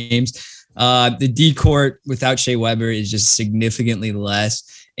 9 games. The D court without Shea Weber is just significantly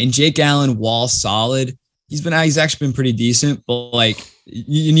less, and Jake Allen, while solid, he's actually been pretty decent, but like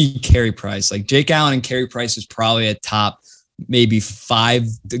you need Carey Price. Like Jake Allen and Carey Price is probably a top maybe 5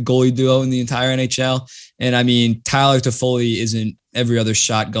 goalie duo in the entire NHL. And I mean, Tyler Toffoli isn't every other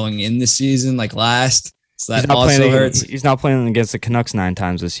shot going in this season like last. So that also hurts. He's not playing against the Canucks 9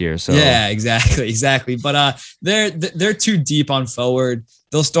 times this year. So yeah, exactly. But they're too deep on forward.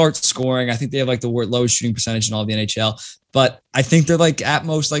 They'll start scoring. I think they have like the lowest shooting percentage in all of the NHL. But I think they're like at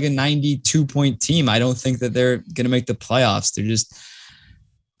most like a 92-point team. I don't think that they're going to make the playoffs. They're just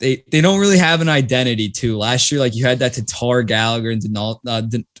they don't really have an identity too. Last year, like you had that Tatar, Gallagher, and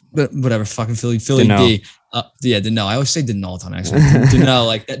whatever fucking Philly D. Denault. I always say Denault on actually. Denault,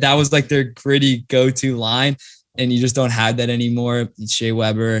 like that was like their gritty go-to line, and you just don't have that anymore. Shea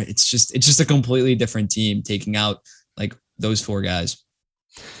Weber. It's just a completely different team taking out like those 4 guys.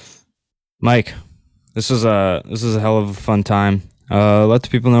 Mike, this is a hell of a fun time. Let the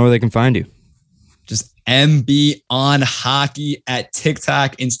people know where they can find you. Just MB on hockey at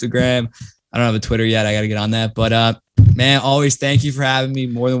TikTok, Instagram. I don't have a Twitter yet. I got to get on that. But man, always thank you for having me.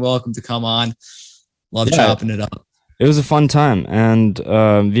 More than welcome to come on. Love chopping it up. It was a fun time. And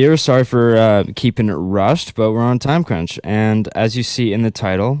viewers, sorry for keeping it rushed, but we're on time crunch. And as you see in the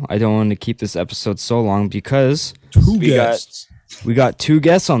title, I don't want to keep this episode so long because we got 2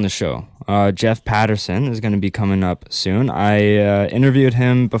 guests on the show. Jeff Patterson is going to be coming up soon. I interviewed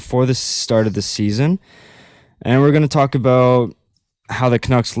him before the start of the season, and we're going to talk about how the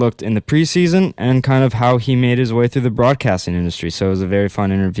Canucks looked in the preseason and kind of how he made his way through the broadcasting industry. So it was a very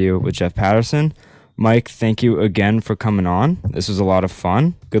fun interview with Jeff Patterson. Mike, thank you again for coming on. This was a lot of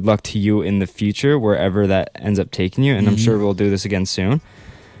fun. Good luck to you in the future, wherever that ends up taking you, and I'm sure we'll do this again soon.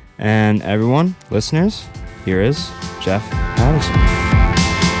 And everyone, listeners, here is Jeff Patterson.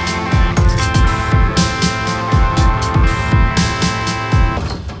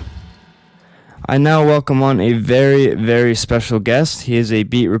 I now welcome on a very, very special guest. He is a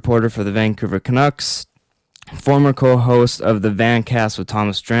beat reporter for the Vancouver Canucks, former co-host of the Vancast with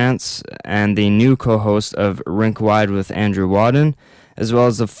Thomas Drance, and the new co-host of Rink Wide with Andrew Wadden, as well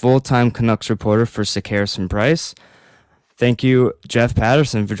as the full-time Canucks reporter for Sick Harrison Price. Thank you, Jeff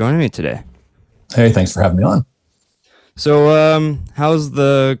Patterson, for joining me today. Hey, thanks for having me on. So, how's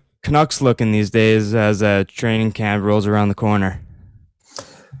the Canucks looking these days as training camp rolls around the corner?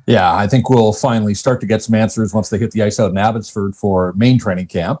 Yeah, I think we'll finally start to get some answers once they hit the ice out in Abbotsford for main training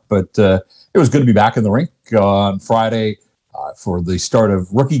camp. But it was good to be back in the rink on Friday for the start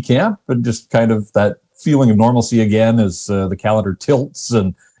of rookie camp, and just kind of that feeling of normalcy again as the calendar tilts.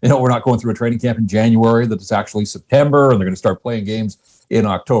 And, we're not going through a training camp in January, that it's actually September, and they're going to start playing games in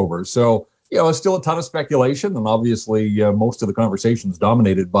October. So, it's still a ton of speculation. And obviously, most of the conversations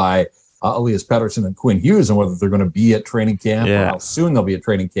dominated by Elias Pettersson and Quinn Hughes, and whether they're going to be at training camp or how soon they'll be at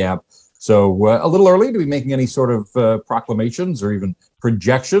training camp. So a little early to be making any sort of proclamations or even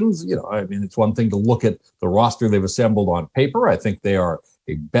projections. It's one thing to look at the roster they've assembled on paper. I think they are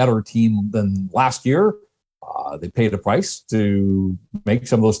a better team than last year. They paid a price to make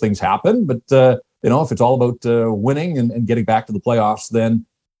some of those things happen. But, if it's all about winning and getting back to the playoffs, then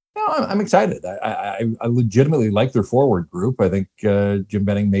I'm excited. I legitimately like their forward group. I think Jim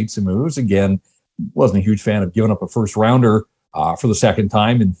Benning made some moves. Again, wasn't a huge fan of giving up a first rounder for the second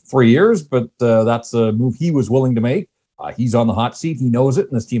time in 3 years, but that's a move he was willing to make. He's on the hot seat. He knows it,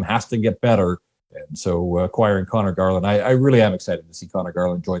 and this team has to get better. And so acquiring Connor Garland, I really am excited to see Connor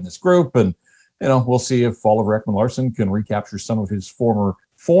Garland join this group. And, we'll see if Oliver Ekman-Larsson can recapture some of his former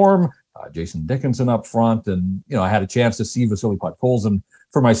form Jason Dickinson up front. And, I had a chance to see Vasily Podkolzin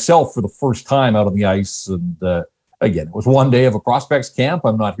for myself for the first time out on the ice. And again, it was one day of a prospects camp.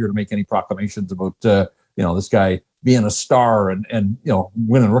 I'm not here to make any proclamations about, this guy being a star and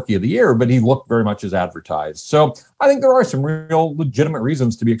winning Rookie of the Year, but he looked very much as advertised. So I think there are some real legitimate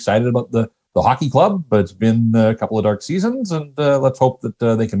reasons to be excited about the hockey club, but it's been a couple of dark seasons, and let's hope that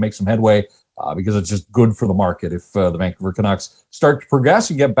they can make some headway because it's just good for the market if the Vancouver Canucks start to progress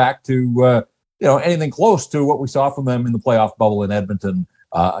and get back to anything close to what we saw from them in the playoff bubble in Edmonton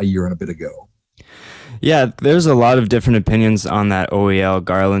a year and a bit ago. Yeah, there's a lot of different opinions on that OEL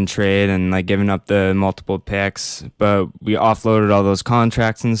Garland trade and like giving up the multiple picks, but we offloaded all those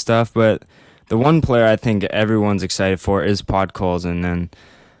contracts and stuff. But the one player I think everyone's excited for is Podkolzin, and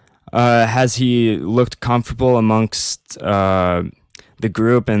has he looked comfortable amongst the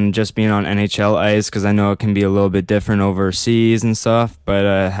group and just being on NHL ice? Because I know it can be a little bit different overseas and stuff,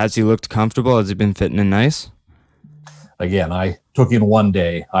 but has he looked comfortable? Has he been fitting in nice? Again, I took in one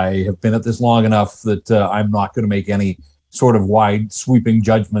day. I have been at this long enough that I'm not going to make any sort of wide sweeping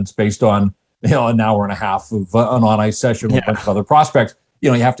judgments based on an hour and a half of an on-ice session with a bunch of other prospects.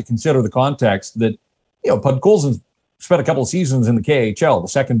 You have to consider the context that Podkolzin spent a couple of seasons in the KHL, the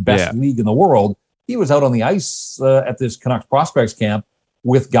second best league in the world. He was out on the ice at this Canucks prospects camp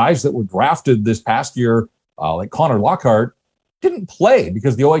with guys that were drafted this past year, like Connor Lockhart. Didn't play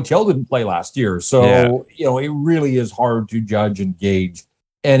because the OHL didn't play last year. So, it really is hard to judge and gauge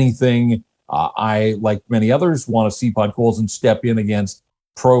anything. I, like many others, want to see Podkolzin step in against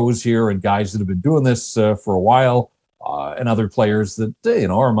pros here and guys that have been doing this for a while and other players that,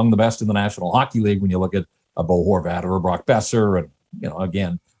 are among the best in the National Hockey League when you look at a Bo Horvat or a Brock Besser. And,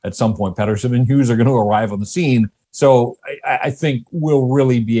 again, at some point, Pettersson and Hughes are going to arrive on the scene. So I think we'll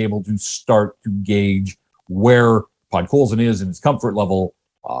really be able to start to gauge where Podkolzin is in his comfort level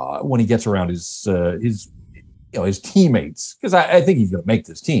when he gets around his teammates, because I think he's going to make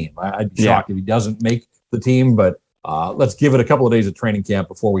this team. I'd be shocked if he doesn't make the team, but let's give it a couple of days of training camp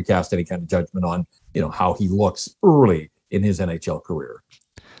before we cast any kind of judgment on how he looks early in his NHL career.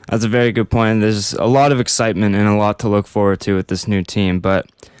 That's a very good point. There's a lot of excitement and a lot to look forward to with this new team, but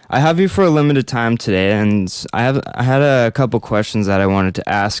I have you for a limited time today, and I had a couple questions that I wanted to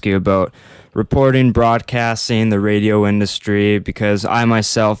ask you about reporting, broadcasting, the radio industry, because I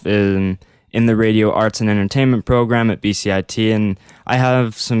myself am in the radio arts and entertainment program at BCIT, and I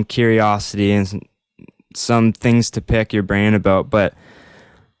have some curiosity and some things to pick your brain about. But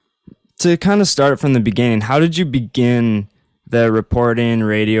to kind of start from the beginning, how did you begin the reporting,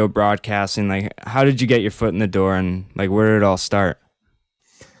 radio, broadcasting? Like, how did you get your foot in the door, and like, where did it all start?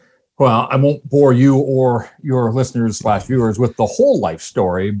 Well, I won't bore you or your listeners/viewers with the whole life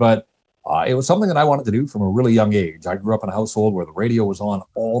story, but it was something that I wanted to do from a really young age. I grew up in a household where the radio was on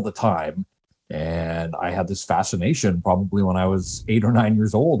all the time, and I had this fascination probably when I was 8 or 9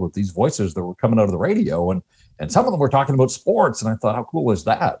 years old with these voices that were coming out of the radio, and some of them were talking about sports, and I thought, how cool is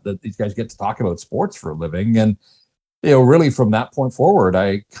that these guys get to talk about sports for a living? And really from that point forward,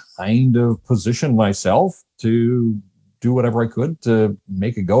 I kind of positioned myself to do whatever I could to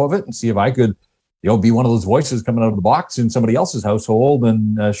make a go of it and see if I could, be one of those voices coming out of the box in somebody else's household.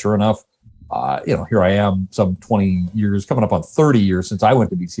 And sure enough, here I am some 20 years, coming up on 30 years since I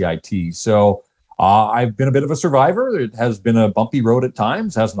went to BCIT. So I've been a bit of a survivor. It has been a bumpy road at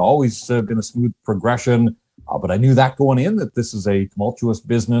times, hasn't always been a smooth progression. But I knew that going in, that this is a tumultuous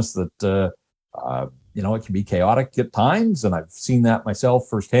business, that, it can be chaotic at times. And I've seen that myself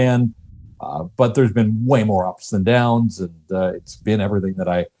firsthand. But there's been way more ups than downs, and it's been everything that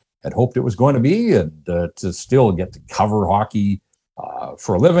I had hoped it was going to be. And to still get to cover hockey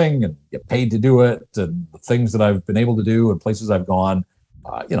for a living and get paid to do it, and the things that I've been able to do and places I've gone,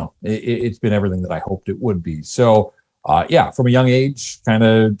 it's been everything that I hoped it would be. So, from a young age, kind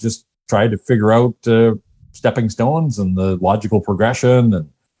of just tried to figure out stepping stones and the logical progression, and,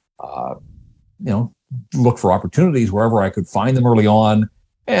 look for opportunities wherever I could find them early on.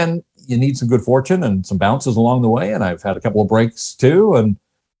 And you need some good fortune and some bounces along the way. And I've had a couple of breaks too. And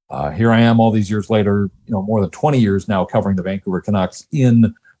here I am all these years later, more than 20 years now covering the Vancouver Canucks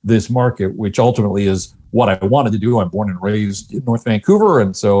in this market, which ultimately is what I wanted to do. I'm born and raised in North Vancouver.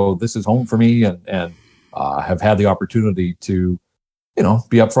 And so this is home for me, and have had the opportunity to,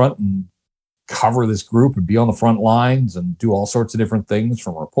 be up front and cover this group and be on the front lines and do all sorts of different things,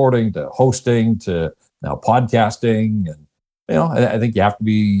 from reporting to hosting to now podcasting. And I think you have to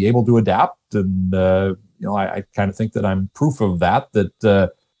be able to adapt. And, I kind of think that I'm proof of that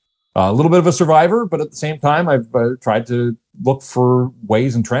a little bit of a survivor, but at the same time, I've tried to look for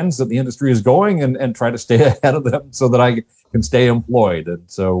ways and trends that the industry is going, and try to stay ahead of them so that I can stay employed. And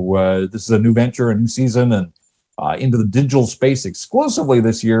so this is a new venture, a new season, and into the digital space exclusively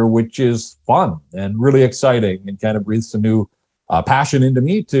this year, which is fun and really exciting and kind of breathes some new passion into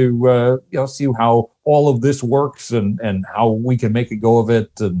me to see how all of this works and how we can make a go of it.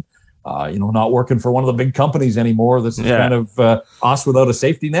 And not working for one of the big companies anymore. This is kind of us without a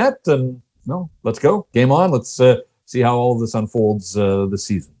safety net. And let's go. Game on. Let's see how all of this unfolds this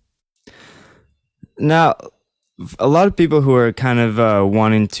season. Now, a lot of people who are kind of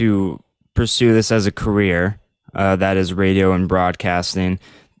wanting to pursue this as a career, that is radio and broadcasting,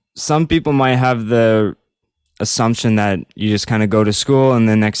 some people might have the assumption that you just kind of go to school and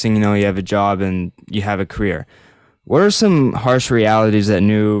the next thing you know, you have a job and you have a career. What are some harsh realities that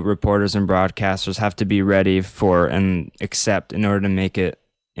new reporters and broadcasters have to be ready for and accept in order to make it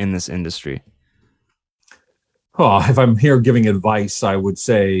in this industry? Oh, if I'm here giving advice, I would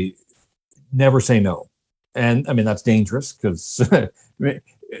say never say no. And I mean, that's dangerous because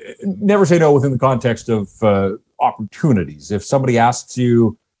never say no within the context of opportunities. If somebody asks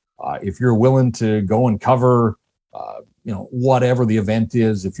you if you're willing to go and cover whatever the event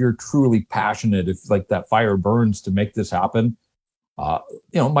is, if you're truly passionate, if like that fire burns to make this happen.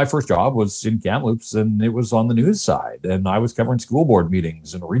 My first job was in Kamloops and it was on the news side, and I was covering school board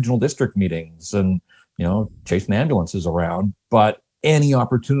meetings and regional district meetings and, chasing ambulances around. But any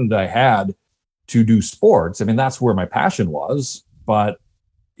opportunity I had to do sports, I mean, that's where my passion was. But,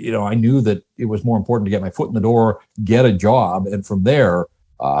 I knew that it was more important to get my foot in the door, get a job, and from there,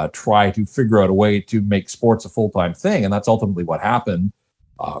 try to figure out a way to make sports a full-time thing. And that's ultimately what happened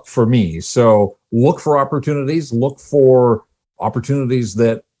for me. So look for opportunities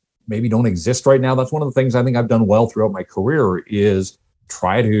that maybe don't exist right now. That's one of the things I think I've done well throughout my career is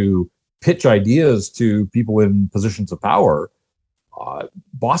try to pitch ideas to people in positions of power.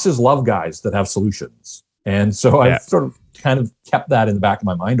 Bosses love guys that have solutions. And so I've sort of kind of kept that in the back of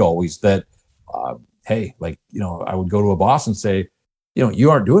my mind always that, hey, I would go to a boss and say, you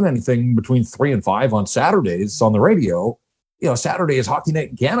aren't doing anything between 3 and 5 on Saturdays on the radio. Saturday is Hockey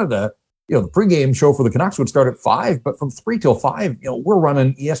Night in Canada. The pregame show for the Canucks would start at 5, but from 3 till 5, we're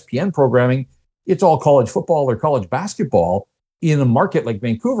running ESPN programming. It's all college football or college basketball in a market like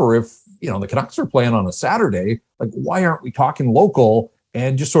Vancouver. If, the Canucks are playing on a Saturday, why aren't we talking local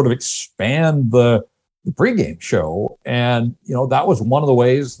and just sort of expand the pregame show? And, that was one of the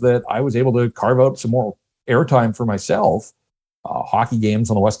ways that I was able to carve out some more airtime for myself. Hockey games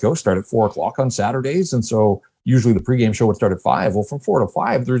on the West Coast start at 4:00 on Saturdays. And so usually the pregame show would start at 5. Well, from 4 to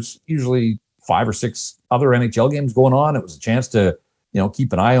 5, there's usually 5 or 6 other NHL games going on. It was a chance to,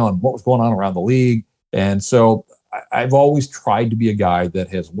 keep an eye on what was going on around the league. And so I've always tried to be a guy that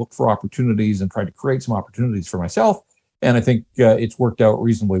has looked for opportunities and tried to create some opportunities for myself. And I think it's worked out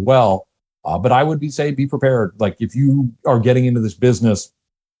reasonably well. But I would be prepared. If you are getting into this business,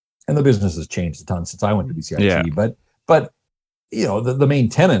 and the business has changed a ton since I went to BCIT, but the main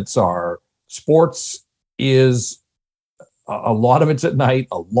tenets are sports is a lot of it's at night,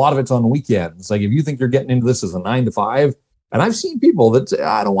 a lot of it's on weekends. If you think you're getting into this as a 9 to 5, and I've seen people that say,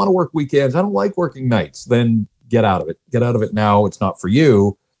 I don't want to work weekends, I don't like working nights, then get out of it. Get out of it now. It's not for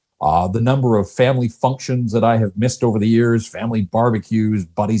you. The number of family functions that I have missed over the years, family barbecues,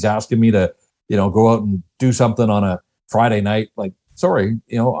 buddies asking me to, go out and do something on a Friday night. Sorry,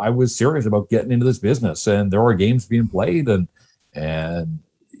 I was serious about getting into this business, and there are games being played, and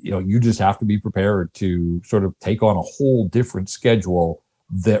you just have to be prepared to sort of take on a whole different schedule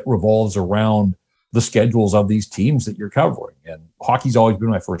that revolves around the schedules of these teams that you're covering. And hockey's always been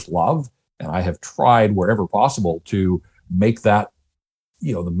my first love, and I have tried wherever possible to make that,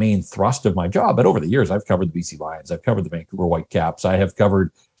 the main thrust of my job. But over the years, I've covered the BC Lions, I've covered the Vancouver Whitecaps, I have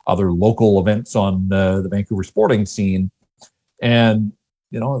covered other local events on the Vancouver sporting scene. And,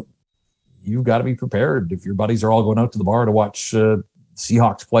 you've got to be prepared. If your buddies are all going out to the bar to watch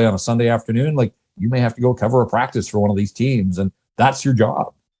Seahawks play on a Sunday afternoon, you may have to go cover a practice for one of these teams, and that's your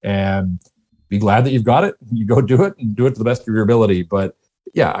job. And be glad that you've got it. You go do it and do it to the best of your ability. But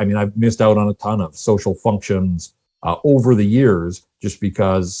yeah, I mean, I've missed out on a ton of social functions over the years just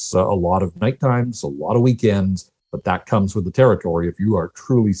because a lot of night times, a lot of weekends, but that comes with the territory if you are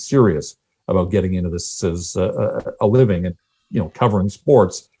truly serious about getting into this as a living and, covering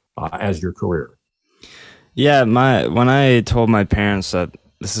sports as your career. Yeah, when I told my parents that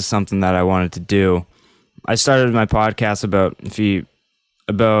this is something that I wanted to do, I started my podcast about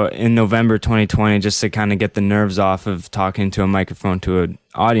in November 2020 just to kind of get the nerves off of talking to a microphone to an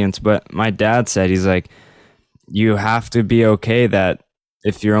audience. But my dad said, he's like, you have to be okay that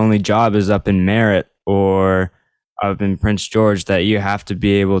if your only job is up in Merritt or up in Prince George, that you have to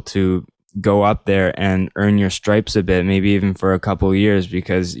be able to go up there and earn your stripes a bit, maybe even for a couple of years,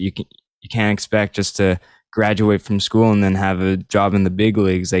 because you can't expect just to graduate from school and then have a job in the big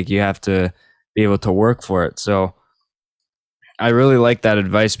leagues. Like, you have to be able to work for it. So I really like that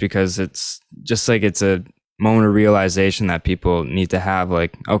advice, because it's just like, it's a moment of realization that people need to have.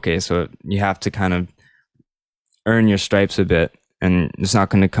 Like, okay, so you have to kind of earn your stripes a bit, and it's not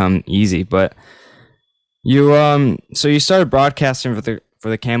going to come easy. But you so you started broadcasting for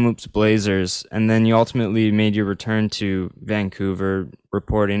the Kamloops Blazers, and then you ultimately made your return to Vancouver,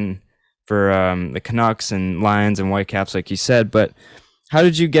 reporting for the Canucks and Lions and Whitecaps, like you said. But how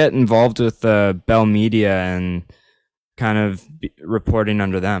did you get involved with Bell Media and kind of reporting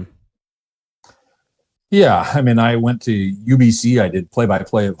under them? Yeah, I mean, I went to UBC. I did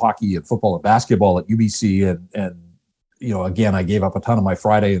play-by-play of hockey and football and basketball at UBC, and again, I gave up a ton of my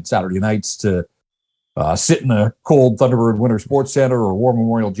Friday and Saturday nights to sit in a cold Thunderbird Winter Sports Center or War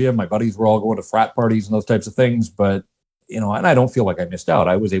Memorial Gym. My buddies were all going to frat parties and those types of things, but and I don't feel like I missed out.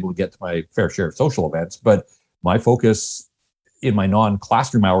 I was able to get to my fair share of social events, but my focus in my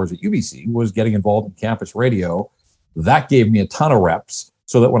non-classroom hours at UBC was getting involved in campus radio. That gave me a ton of reps,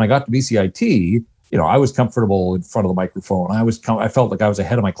 so that when I got to BCIT, I was comfortable in front of the microphone. I felt like I was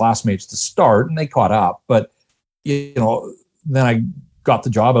ahead of my classmates to start, and they caught up. But then I got the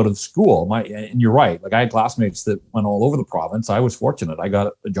job out of the school. And you're right. Like, I had classmates that went all over the province. I was fortunate. I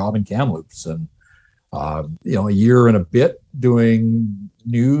got a job in Kamloops, and a year and a bit doing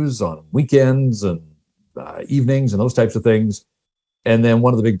news on weekends and evenings and those types of things. And then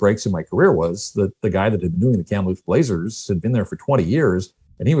one of the big breaks in my career was that the guy that had been doing the Kamloops Blazers had been there for 20 years.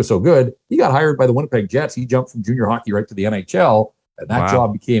 And he was so good, he got hired by the Winnipeg Jets. He jumped from junior hockey right to the NHL, and that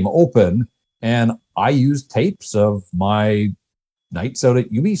job became open. And I used tapes of my nights out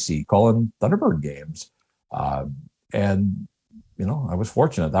at UBC calling Thunderbird games. And I was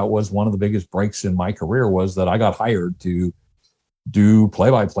fortunate. That was one of the biggest breaks in my career, was that I got hired to do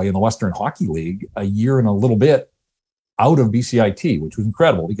play-by-play in the Western Hockey League a year and a little bit out of BCIT, which was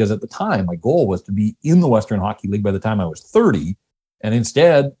incredible, because at the time, my goal was to be in the Western Hockey League by the time I was 30. And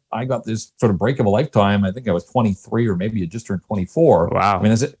instead, I got this sort of break of a lifetime. I think I was 23, or maybe I just turned 24. Wow. I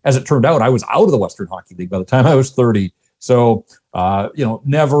mean, as it turned out, I was out of the Western Hockey League by the time I was 30. So,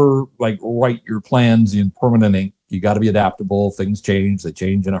 never like write your plans in permanent ink. You got to be adaptable. Things change. They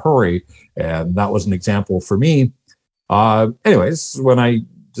change in a hurry. And that was an example for me. Anyways, when I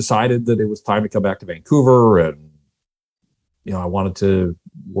decided that it was time to come back to Vancouver, and, I wanted to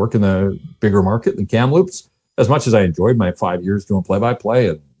work in a bigger market than Kamloops, as much as I enjoyed my 5 years doing play-by-play,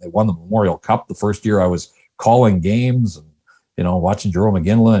 and they won the Memorial Cup the first year I was calling games, and, watching Jerome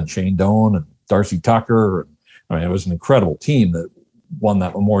McGinley and Shane Doan and Darcy Tucker. And I mean, it was an incredible team that won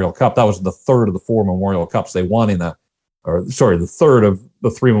that Memorial Cup. That was the third of the four Memorial Cups they won the third of the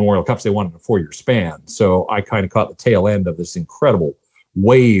three Memorial Cups they won in a 4-year span. So I kind of caught the tail end of this incredible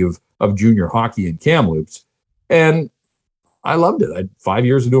wave of junior hockey in Kamloops. And I loved it. I had 5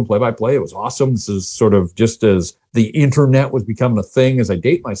 years of doing play-by-play. It was awesome. This is sort of just as the internet was becoming a thing as I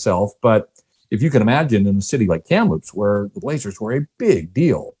date myself. But if you can imagine, in a city like Kamloops, where the Blazers were a big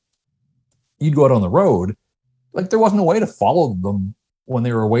deal, you'd go out on the road, like, there wasn't a way to follow them when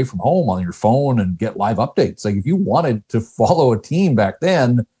they were away from home on your phone and get live updates. Like, if you wanted to follow a team back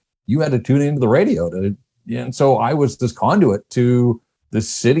then, you had to tune into the radio and so I was this conduit to this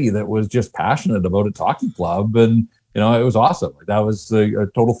city that was just passionate about its hockey club. And it was awesome. Like, that was a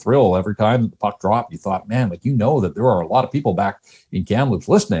total thrill. Every time the puck dropped, you thought, man, like, that there are a lot of people back in Kamloops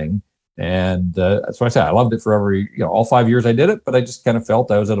listening. And that's why I said I loved it for all 5 years I did it. But I just kind of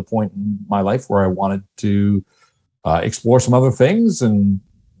felt I was at a point in my life where I wanted to explore some other things and,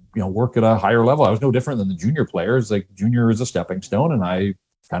 work at a higher level. I was no different than the junior players. Like, junior is a stepping stone. And I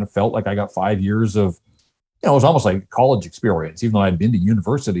kind of felt like I got 5 years of, it was almost like college experience, even though I'd been to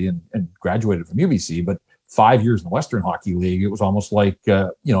university and graduated from UBC. But 5 years in the Western Hockey League, it was almost like,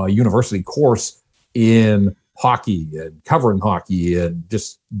 a university course in hockey and covering hockey and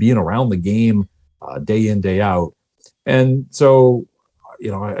just being around the game day in, day out. And so,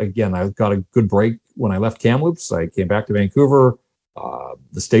 I got a good break when I left Kamloops. I came back to Vancouver.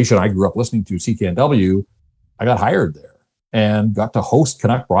 The station I grew up listening to, CKNW, I got hired there and got to host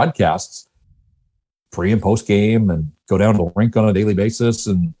Canuck broadcasts pre and post game, and go down to the rink on a daily basis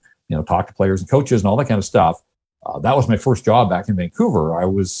and, talk to players and coaches and all that kind of stuff. That was my first job back in Vancouver. I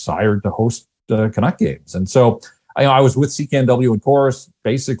was hired to host Canuck games. And so I was with CKNW and Chorus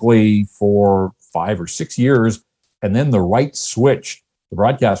basically for 5 or 6 years. And then the rights switched. The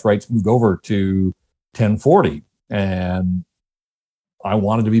broadcast rights moved over to 1040. And I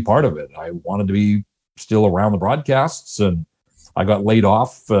wanted to be part of it. I wanted to be still around the broadcasts. And I got laid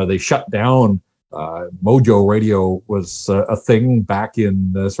off. They shut down. Mojo Radio was a thing back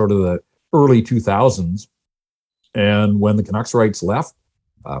in sort of the early 2000s. And when the Canucks rights left,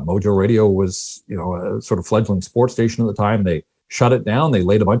 Mojo Radio was, a sort of fledgling sports station at the time. They shut it down. They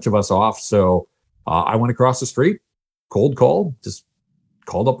laid a bunch of us off. So I went across the street, cold call, just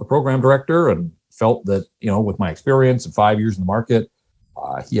called up the program director and felt that, with my experience and 5 years in the market,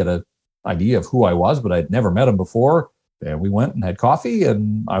 he had an idea of who I was, but I'd never met him before. And we went and had coffee,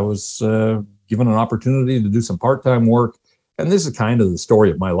 and I was given an opportunity to do some part-time work. And this is kind of the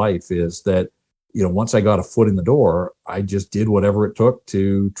story of my life, is that, once I got a foot in the door, I just did whatever it took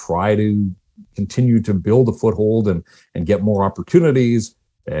to try to continue to build a foothold and get more opportunities.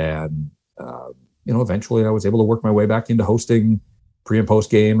 And, eventually I was able to work my way back into hosting pre and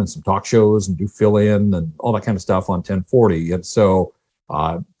post game and some talk shows and do fill in and all that kind of stuff on 1040. And so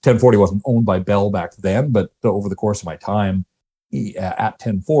 1040 wasn't owned by Bell back then, but over the course of my time at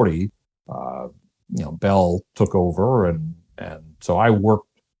 1040, Bell took over. And so I worked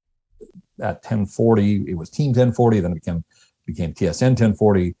at 1040. It was Team 1040, then it became TSN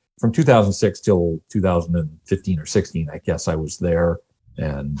 1040 from 2006 till 2015 or 16. I guess I was there,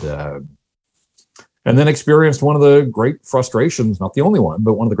 and then experienced one of the great frustrations, not the only one,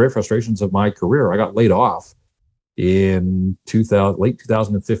 but one of the great frustrations of my career. I got laid off in late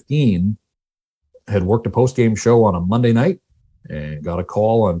 2015. Had worked a post-game show on a Monday night and got a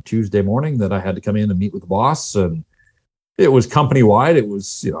call on Tuesday morning that I had to come in and meet with the boss. And it was company-wide. It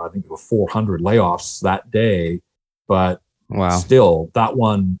was, I think there were 400 layoffs that day, but wow, still that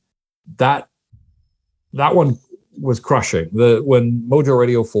one was crushing. When Mojo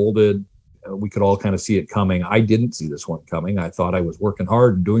Radio folded, we could all kind of see it coming. I didn't see this one coming. I thought I was working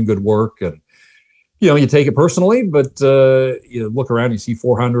hard and doing good work, and you take it personally, but you look around, you see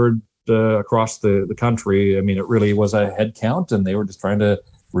 400 across the country. I mean, it really was a head count, and they were just trying to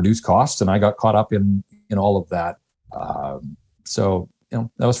reduce costs, and I got caught up in all of that. So that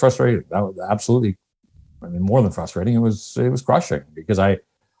was frustrating. That was absolutely, more than frustrating. It was crushing, because I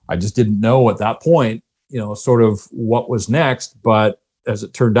just didn't know at that point, sort of what was next. But as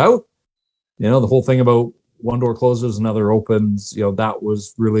it turned out, the whole thing about one door closes, another opens, that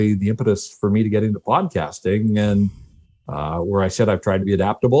was really the impetus for me to get into podcasting. And where I said I've tried to be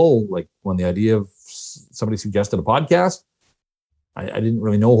adaptable, like when the idea of somebody suggested a podcast, I didn't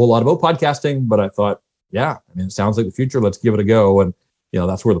really know a whole lot about podcasting, but I thought, yeah, it sounds like the future. Let's give it a go. And,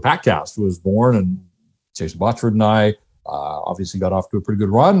 that's where the Packcast was born. And Jason Botchford and I obviously got off to a pretty good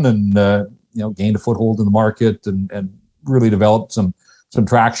run and, gained a foothold in the market and really developed some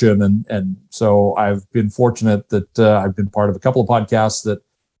traction. And so I've been fortunate that I've been part of a couple of podcasts that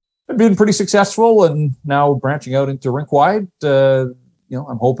have been pretty successful, and now branching out into Rink Wide. I'm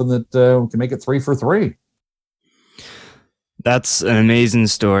hoping that we can make it 3 for 3. That's an amazing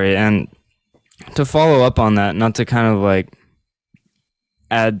story. And to follow up on that, not to kind of like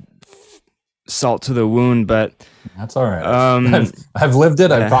add salt to the wound, but that's all right. I've lived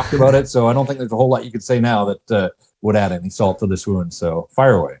it. I've talked about it. So I don't think there's a whole lot you could say now that would add any salt to this wound. So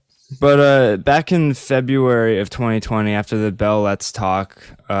fire away. But back in February of 2020, after the Bell Let's Talk,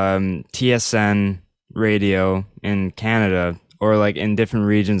 TSN radio in Canada, or like in different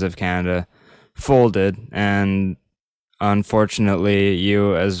regions of Canada, folded. And unfortunately,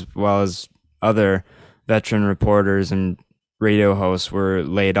 you, as well as other veteran reporters and radio hosts, were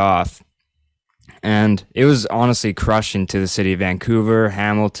laid off. And it was honestly crushing to the city of Vancouver,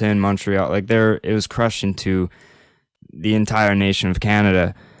 Hamilton, Montreal. It was crushing to the entire nation of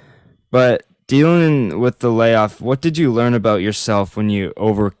Canada. But dealing with the layoff, what did you learn about yourself when you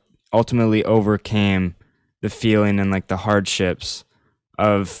ultimately overcame the feeling and the hardships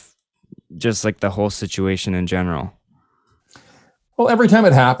of just the whole situation in general? Well, every time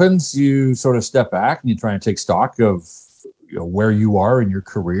it happens, you sort of step back and you try and take stock of where you are in your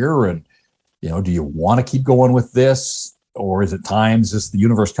career, and do you want to keep going with this, or is it times just the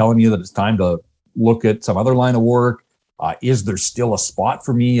universe telling you that it's time to look at some other line of work? Is there still a spot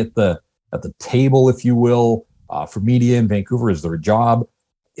for me at the table, if you will, for media in Vancouver? Is there a job?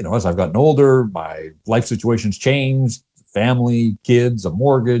 As I've gotten older, my life situation's changed, family, kids, a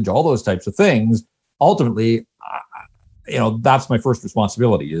mortgage, all those types of things. Ultimately, that's my first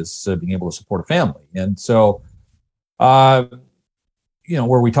responsibility, is being able to support a family. And so,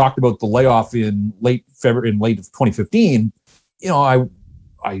 where we talked about the layoff in late February, in late of 2015, I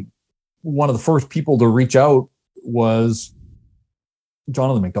one of the first people to reach out was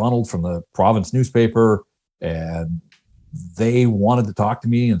Jonathan McDonald from the Province newspaper, and they wanted to talk to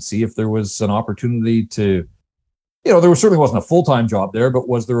me and see if there was an opportunity to, there certainly wasn't a full-time job there, but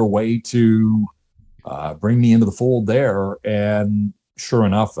was there a way to bring me into the fold there. And sure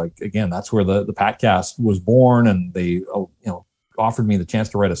enough, like, again, that's where the Patcast was born. And they, offered me the chance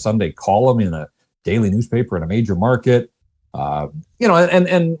to write a Sunday column in a daily newspaper in a major market. And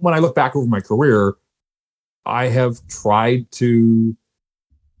when I look back over my career, I have tried to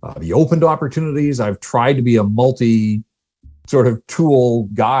be open to opportunities. I've tried to be a multi sort of tool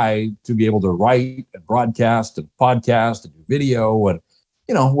guy to be able to write and broadcast and podcast and do video and,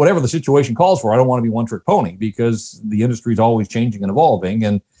 whatever the situation calls for. I don't want to be one trick pony because the industry is always changing and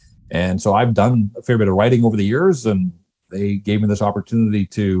evolving. And so I've done a fair bit of writing over the years, and they gave me this opportunity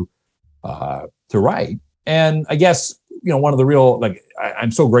to write. And I guess, one of the real,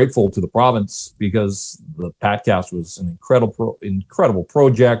 I'm so grateful to the province because the Patcast was an incredible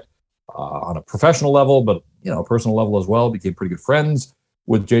project on a professional level, but, a personal level as well. Became pretty good friends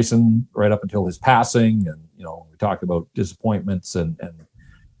with Jason right up until his passing. And, we talked about disappointments and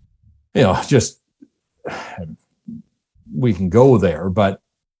just, we can go there. But,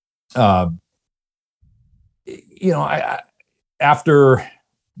 after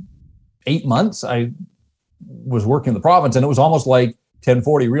 8 months, I was working in the province, and it was almost like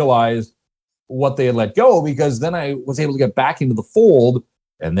 1040 realized what they had let go, because then I was able to get back into the fold,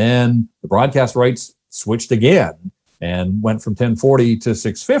 and then the broadcast rights switched again and went from 1040 to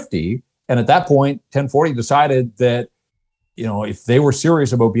 650. And at that point, 1040 decided that, if they were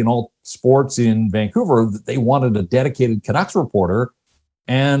serious about being all sports in Vancouver, that they wanted a dedicated Canucks reporter.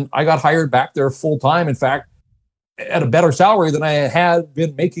 And I got hired back there full time. In fact, at a better salary than I had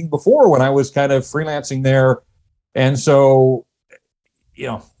been making before when I was kind of freelancing there. And so,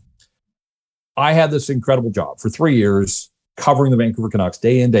 I had this incredible job for 3 years, covering the Vancouver Canucks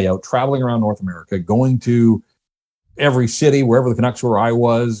day in, day out, traveling around North America, going to every city, wherever the Canucks were, I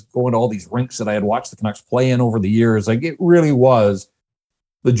was going to all these rinks that I had watched the Canucks play in over the years. Like, it really was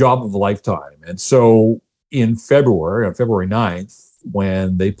the job of a lifetime. And so on February 9th,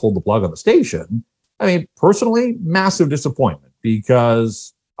 when they pulled the plug on the station, I mean, personally, massive disappointment,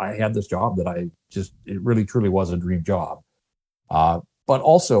 because I had this job that it really truly was a dream job. But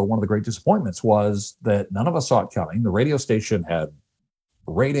also, one of the great disappointments was that none of us saw it coming. The radio station had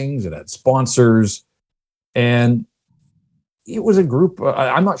ratings, it had sponsors, and it was a group.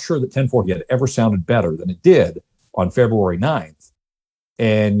 I'm not sure that 1040 had ever sounded better than it did on February 9th.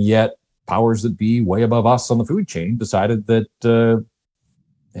 And yet, powers that be way above us on the food chain decided that,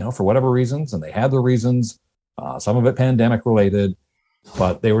 for whatever reasons, and they had their reasons, some of it pandemic related,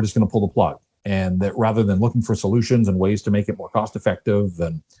 but they were just going to pull the plug. And that rather than looking for solutions and ways to make it more cost effective,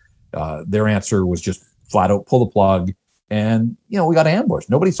 and their answer was just flat out pull the plug. And, we got ambushed.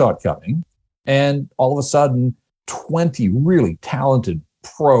 Nobody saw it coming. And all of a sudden, 20 really talented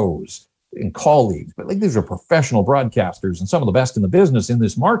pros and colleagues, but these are professional broadcasters and some of the best in the business in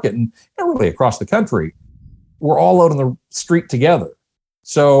this market and really across the country, we're all out on the street together.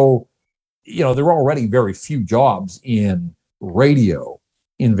 So, there were already very few jobs in radio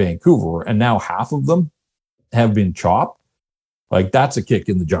in Vancouver, and now half of them have been chopped. That's a kick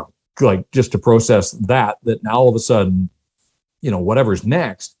in the junk. Just to process that now all of a sudden, whatever's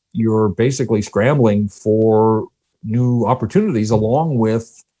next, you're basically scrambling for new opportunities along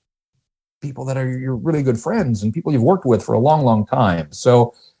with people that are your really good friends and people you've worked with for a long, long time.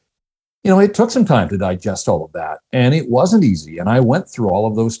 So, it took some time to digest all of that, and it wasn't easy. And I went through all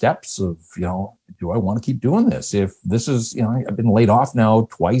of those steps of, do I want to keep doing this? If this is, I've been laid off now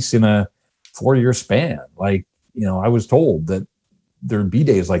twice in a 4-year span. I was told that there'd be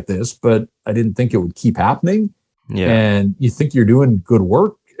days like this, but I didn't think it would keep happening. Yeah. And you think you're doing good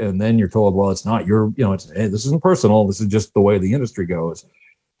work, and then you're told, well, it's not. Hey, this isn't personal. This is just the way the industry goes.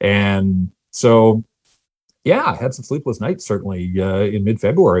 And so, yeah, I had some sleepless nights, certainly in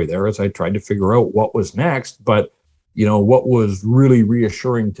mid-February there, as I tried to figure out what was next. But, what was really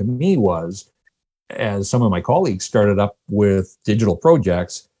reassuring to me was, as some of my colleagues started up with digital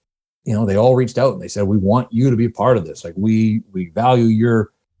projects, they all reached out and they said, we want you to be a part of this. We value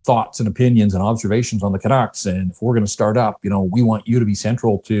your thoughts and opinions and observations on the Canucks. And if we're going to start up, we want you to be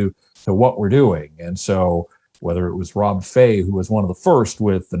central to what we're doing. And so whether it was Rob Fay, who was one of the first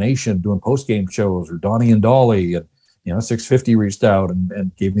with The Nation doing post-game shows, or Donnie and Dolly, and 650 reached out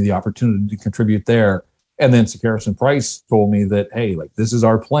and gave me the opportunity to contribute there. And then Harrison Price told me that, hey, this is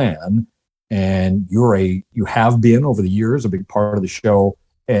our plan, and you have been over the years a big part of the show.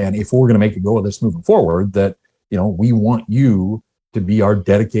 And if we're going to make a go of this moving forward, that we want you to be our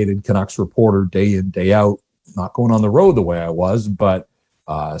dedicated Canucks reporter day in, day out, not going on the road the way I was, but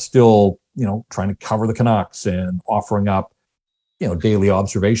still, trying to cover the Canucks and offering up, daily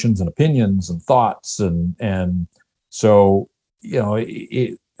observations and opinions and thoughts. And so,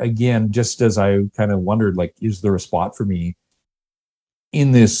 again, just as I kind of wondered, like, is there a spot for me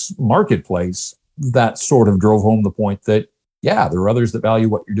in this marketplace? That sort of drove home the point that, yeah, there are others that value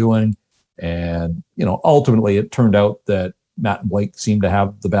what you're doing. And, ultimately it turned out that Matt and Blake seemed to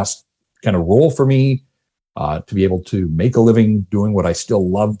have the best kind of role for me to be able to make a living doing what I still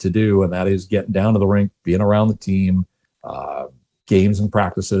love to do. And that is getting down to the rink, being around the team, games and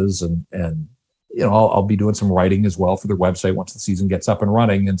practices. And I'll be doing some writing as well for their website once the season gets up and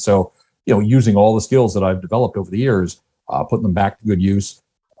running. And so, using all the skills that I've developed over the years, putting them back to good use.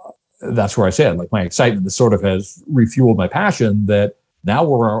 That's where I said, like, my excitement that sort of has refueled my passion that now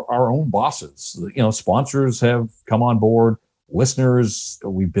we're our own bosses. Sponsors have come on board, listeners,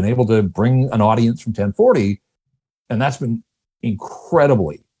 we've been able to bring an audience from 1040, and that's been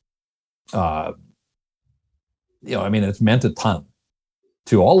incredibly, it's meant a ton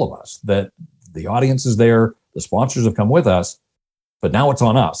to all of us that the audience is there, the sponsors have come with us, but now it's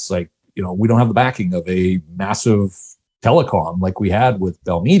on us. Like, we don't have the backing of a massive telecom like we had with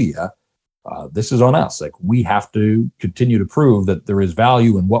Bell Media. This is on us. Like, we have to continue to prove that there is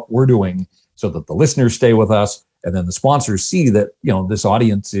value in what we're doing so that the listeners stay with us. And then the sponsors see that, this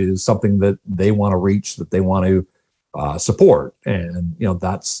audience is something that they want to reach, that they want to support. And,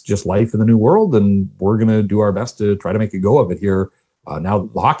 that's just life in the new world. And we're going to do our best to try to make a go of it here. Now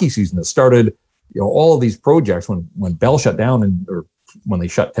the hockey season has started, all of these projects, when Bell shut down or when they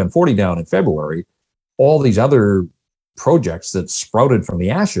shut 1040 down in February, all these other projects that sprouted from the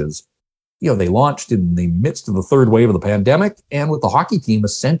ashes, they launched in the midst of the third wave of the pandemic and with the hockey team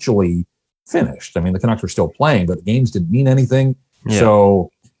essentially finished. I mean, the Canucks were still playing, but the games didn't mean anything. Yeah.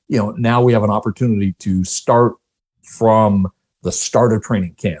 So, now we have an opportunity to start from the start of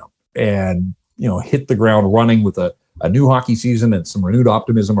training camp and, hit the ground running with a new hockey season and some renewed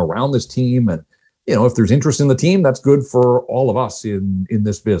optimism around this team. And, if there's interest in the team, that's good for all of us in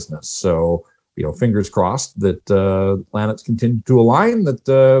this business. So, fingers crossed that the planets continue to align,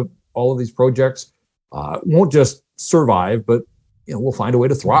 that all of these projects won't just survive, but we'll find a way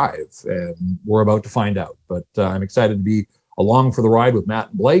to thrive, and we're about to find out. But I'm excited to be along for the ride with Matt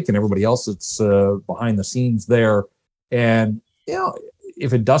and Blake and everybody else that's behind the scenes there. And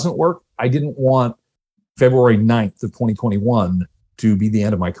if it doesn't work, I didn't want February 9th of 2021 to be the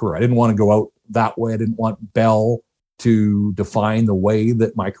end of my career. I didn't want to go out that way. I didn't want Bell to define the way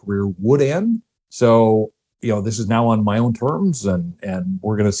that my career would end. So, this is now on my own terms, and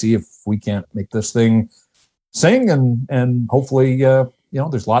we're going to see if we can't make this thing sing, and hopefully,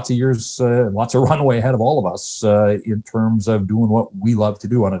 there's lots of years, lots of runway ahead of all of us in terms of doing what we love to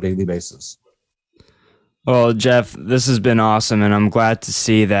do on a daily basis. Well, Jeff, this has been awesome, and I'm glad to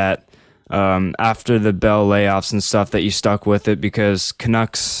see that after the Bell layoffs and stuff that you stuck with it, because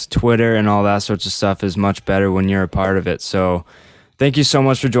Canucks Twitter and all that sorts of stuff is much better when you're a part of it. So thank you so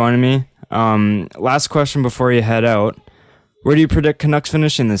much for joining me. Last question before you head out. Where do you predict Canucks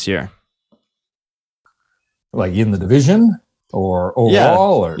finishing this year? Like in the division or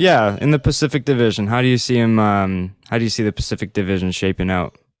overall? Yeah, in the Pacific Division. How do you see him? How do you see the Pacific Division shaping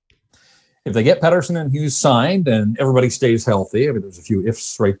out? If they get Pettersson and Hughes signed and everybody stays healthy, I mean, there's a few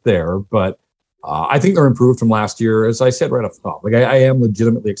ifs right there, but I think they're improved from last year. As I said right off the top, like I am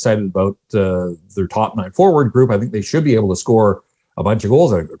legitimately excited about their top 9 forward group. I think they should be able to score a bunch of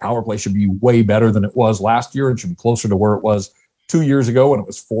goals. I think their power play should be way better than it was last year and should be closer to where it was 2 years ago when it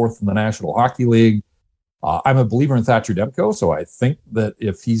was 4th in the National Hockey League. I'm a believer in Thatcher Demko, so I think that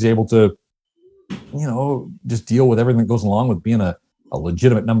if he's able to, just deal with everything that goes along with being a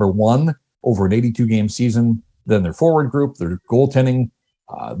legitimate number one over an 82-game season, then their forward group, their goaltending,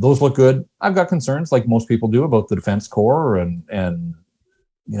 those look good. I've got concerns, like most people do, about the defense core and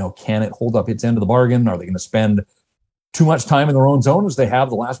can it hold up its end of the bargain? Are they going to spend too much time in their own zone as they have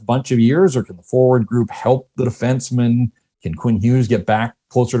the last bunch of years, or can the forward group help the defensemen? Can Quinn Hughes get back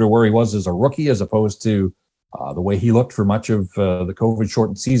closer to where he was as a rookie, as opposed to the way he looked for much of the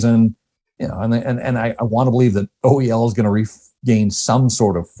COVID-shortened season? And I want to believe that OEL is going to regain some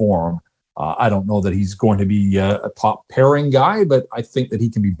sort of form. I don't know that he's going to be a top pairing guy, but I think that he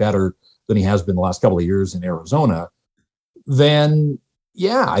can be better than he has been the last couple of years in Arizona. Then,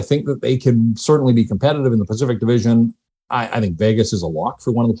 yeah, I think that they can certainly be competitive in the Pacific Division. I think Vegas is a lock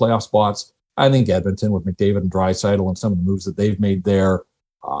for one of the playoff spots. I think Edmonton with McDavid and Draisaitl and some of the moves that they've made there.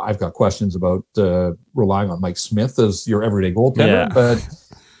 I've got questions about relying on Mike Smith as your everyday goaltender,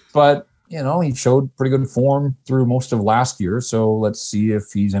 but he showed pretty good form through most of last year. So let's see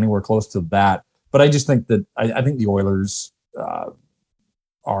if he's anywhere close to that. But I just think that I think the Oilers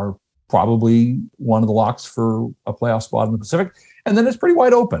are probably one of the locks for a playoff spot in the Pacific. And then it's pretty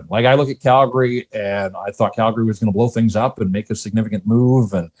wide open. Like I look at Calgary and I thought Calgary was going to blow things up and make a significant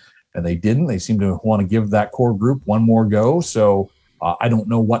move. And they didn't. They seem to want to give that core group one more go. So I don't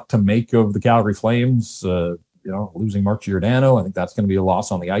know what to make of the Calgary Flames, losing Mark Giordano. I think that's going to be a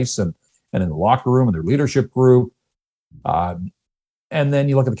loss on the ice and in the locker room and their leadership group. And then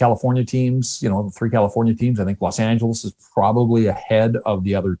you look at the California teams, the 3 California teams. I think Los Angeles is probably ahead of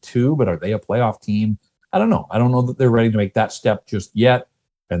the other 2, but are they a playoff team? I don't know. I don't know that they're ready to make that step just yet.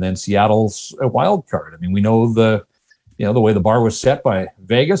 And then Seattle's a wild card. I mean, we know the way the bar was set by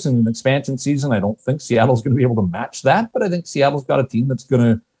Vegas in an expansion season. I don't think Seattle's going to be able to match that, but I think Seattle's got a team that's going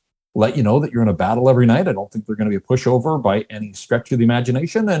to let you know that you're in a battle every night. I don't think they're going to be a pushover by any stretch of the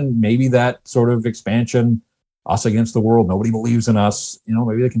imagination. And maybe that sort of expansion, us against the world, nobody believes in us.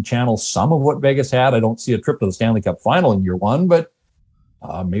 Maybe they can channel some of what Vegas had. I don't see a trip to the Stanley Cup final in year 1, but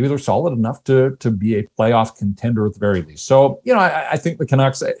maybe they're solid enough to be a playoff contender at the very least. So, I think the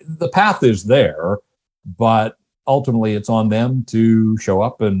Canucks, the path is there, but ultimately it's on them to show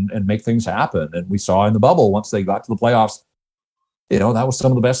up and make things happen. And we saw in the bubble, once they got to the playoffs, that was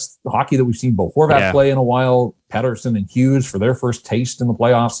some of the best hockey that we've seen Bo Horvat play in a while. Pettersson and Hughes for their first taste in the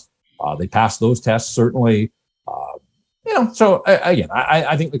playoffs. They passed those tests, certainly. So again,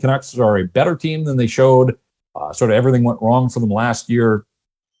 I think the Canucks are a better team than they showed. Sort of everything went wrong for them last year,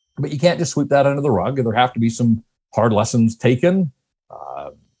 but you can't just sweep that under the rug. There have to be some hard lessons taken.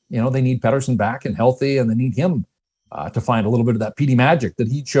 They need Pettersson back and healthy, and they need him to find a little bit of that PD magic that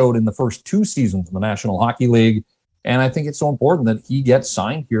he showed in the first 2 seasons in the National Hockey League. And I think it's so important that he gets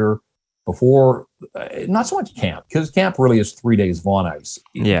signed here before, not so much camp, because camp really is 3 days of on ice.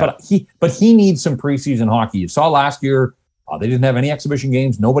 Yeah. But he needs some preseason hockey. You saw last year, they didn't have any exhibition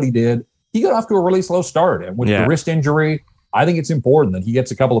games. Nobody did. He got off to a really slow start. And with the wrist injury, I think it's important that he gets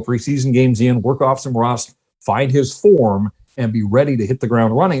a couple of preseason games in, work off some rust, find his form, and be ready to hit the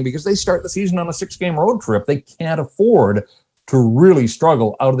ground running, because they start the season on a 6-game road trip. They can't afford to really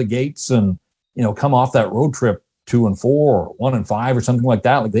struggle out of the gates and, come off that road trip 2-4 or 1-5 or something like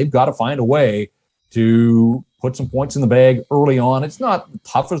that. Like, they've got to find a way to put some points in the bag early on. It's not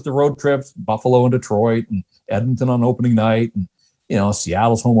tough as the road trips, Buffalo and Detroit and Edmonton on opening night, and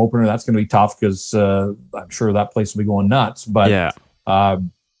Seattle's home opener. That's going to be tough because I'm sure that place will be going nuts. But I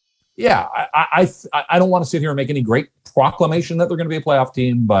don't want to sit here and make any great proclamation that they're going to be a playoff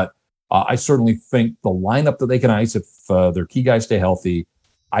team, but I certainly think the lineup that they can ice if their key guys stay healthy,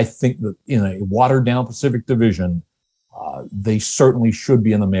 I think that in a watered down Pacific Division, they certainly should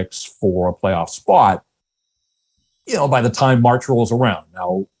be in the mix for a playoff spot, by the time March rolls around.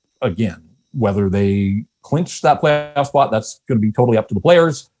 Now, again, whether they clinch that playoff spot, that's going to be totally up to the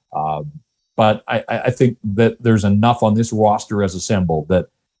players. But I think that there's enough on this roster as assembled that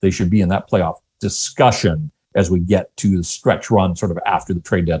they should be in that playoff discussion as we get to the stretch run sort of after the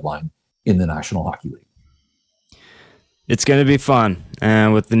trade deadline in the National Hockey League. It's going to be fun.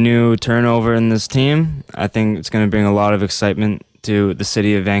 And with the new turnover in this team, I think it's going to bring a lot of excitement to the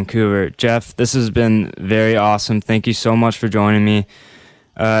city of Vancouver. Jeff, this has been very awesome. Thank you so much for joining me.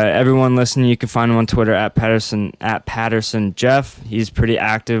 Everyone listening, you can find him on Twitter at Patterson Jeff. He's pretty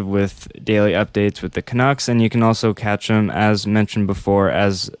active with daily updates with the Canucks, and you can also catch him, as mentioned before,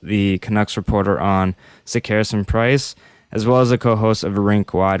 as the Canucks reporter on Sick Harrison Price, as well as a co-host of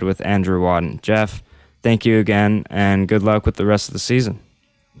Rink Wide with Andrew Wadden. Jeff, thank you again, and good luck with the rest of the season.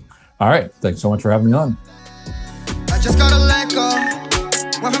 All right. Thanks so much for having me on. I just gotta let go.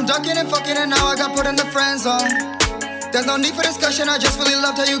 Went from ducking and fucking, and now I got put in the friend zone. There's no need for discussion, I just really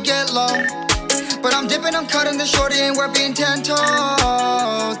loved how you get low. But I'm dipping, I'm cutting the shorty, and we're being 10 toes.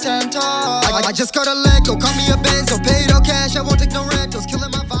 I just gotta let go, call me a Benzo, paid all cash, I won't take no rentals,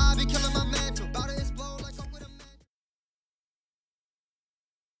 killing my vibe.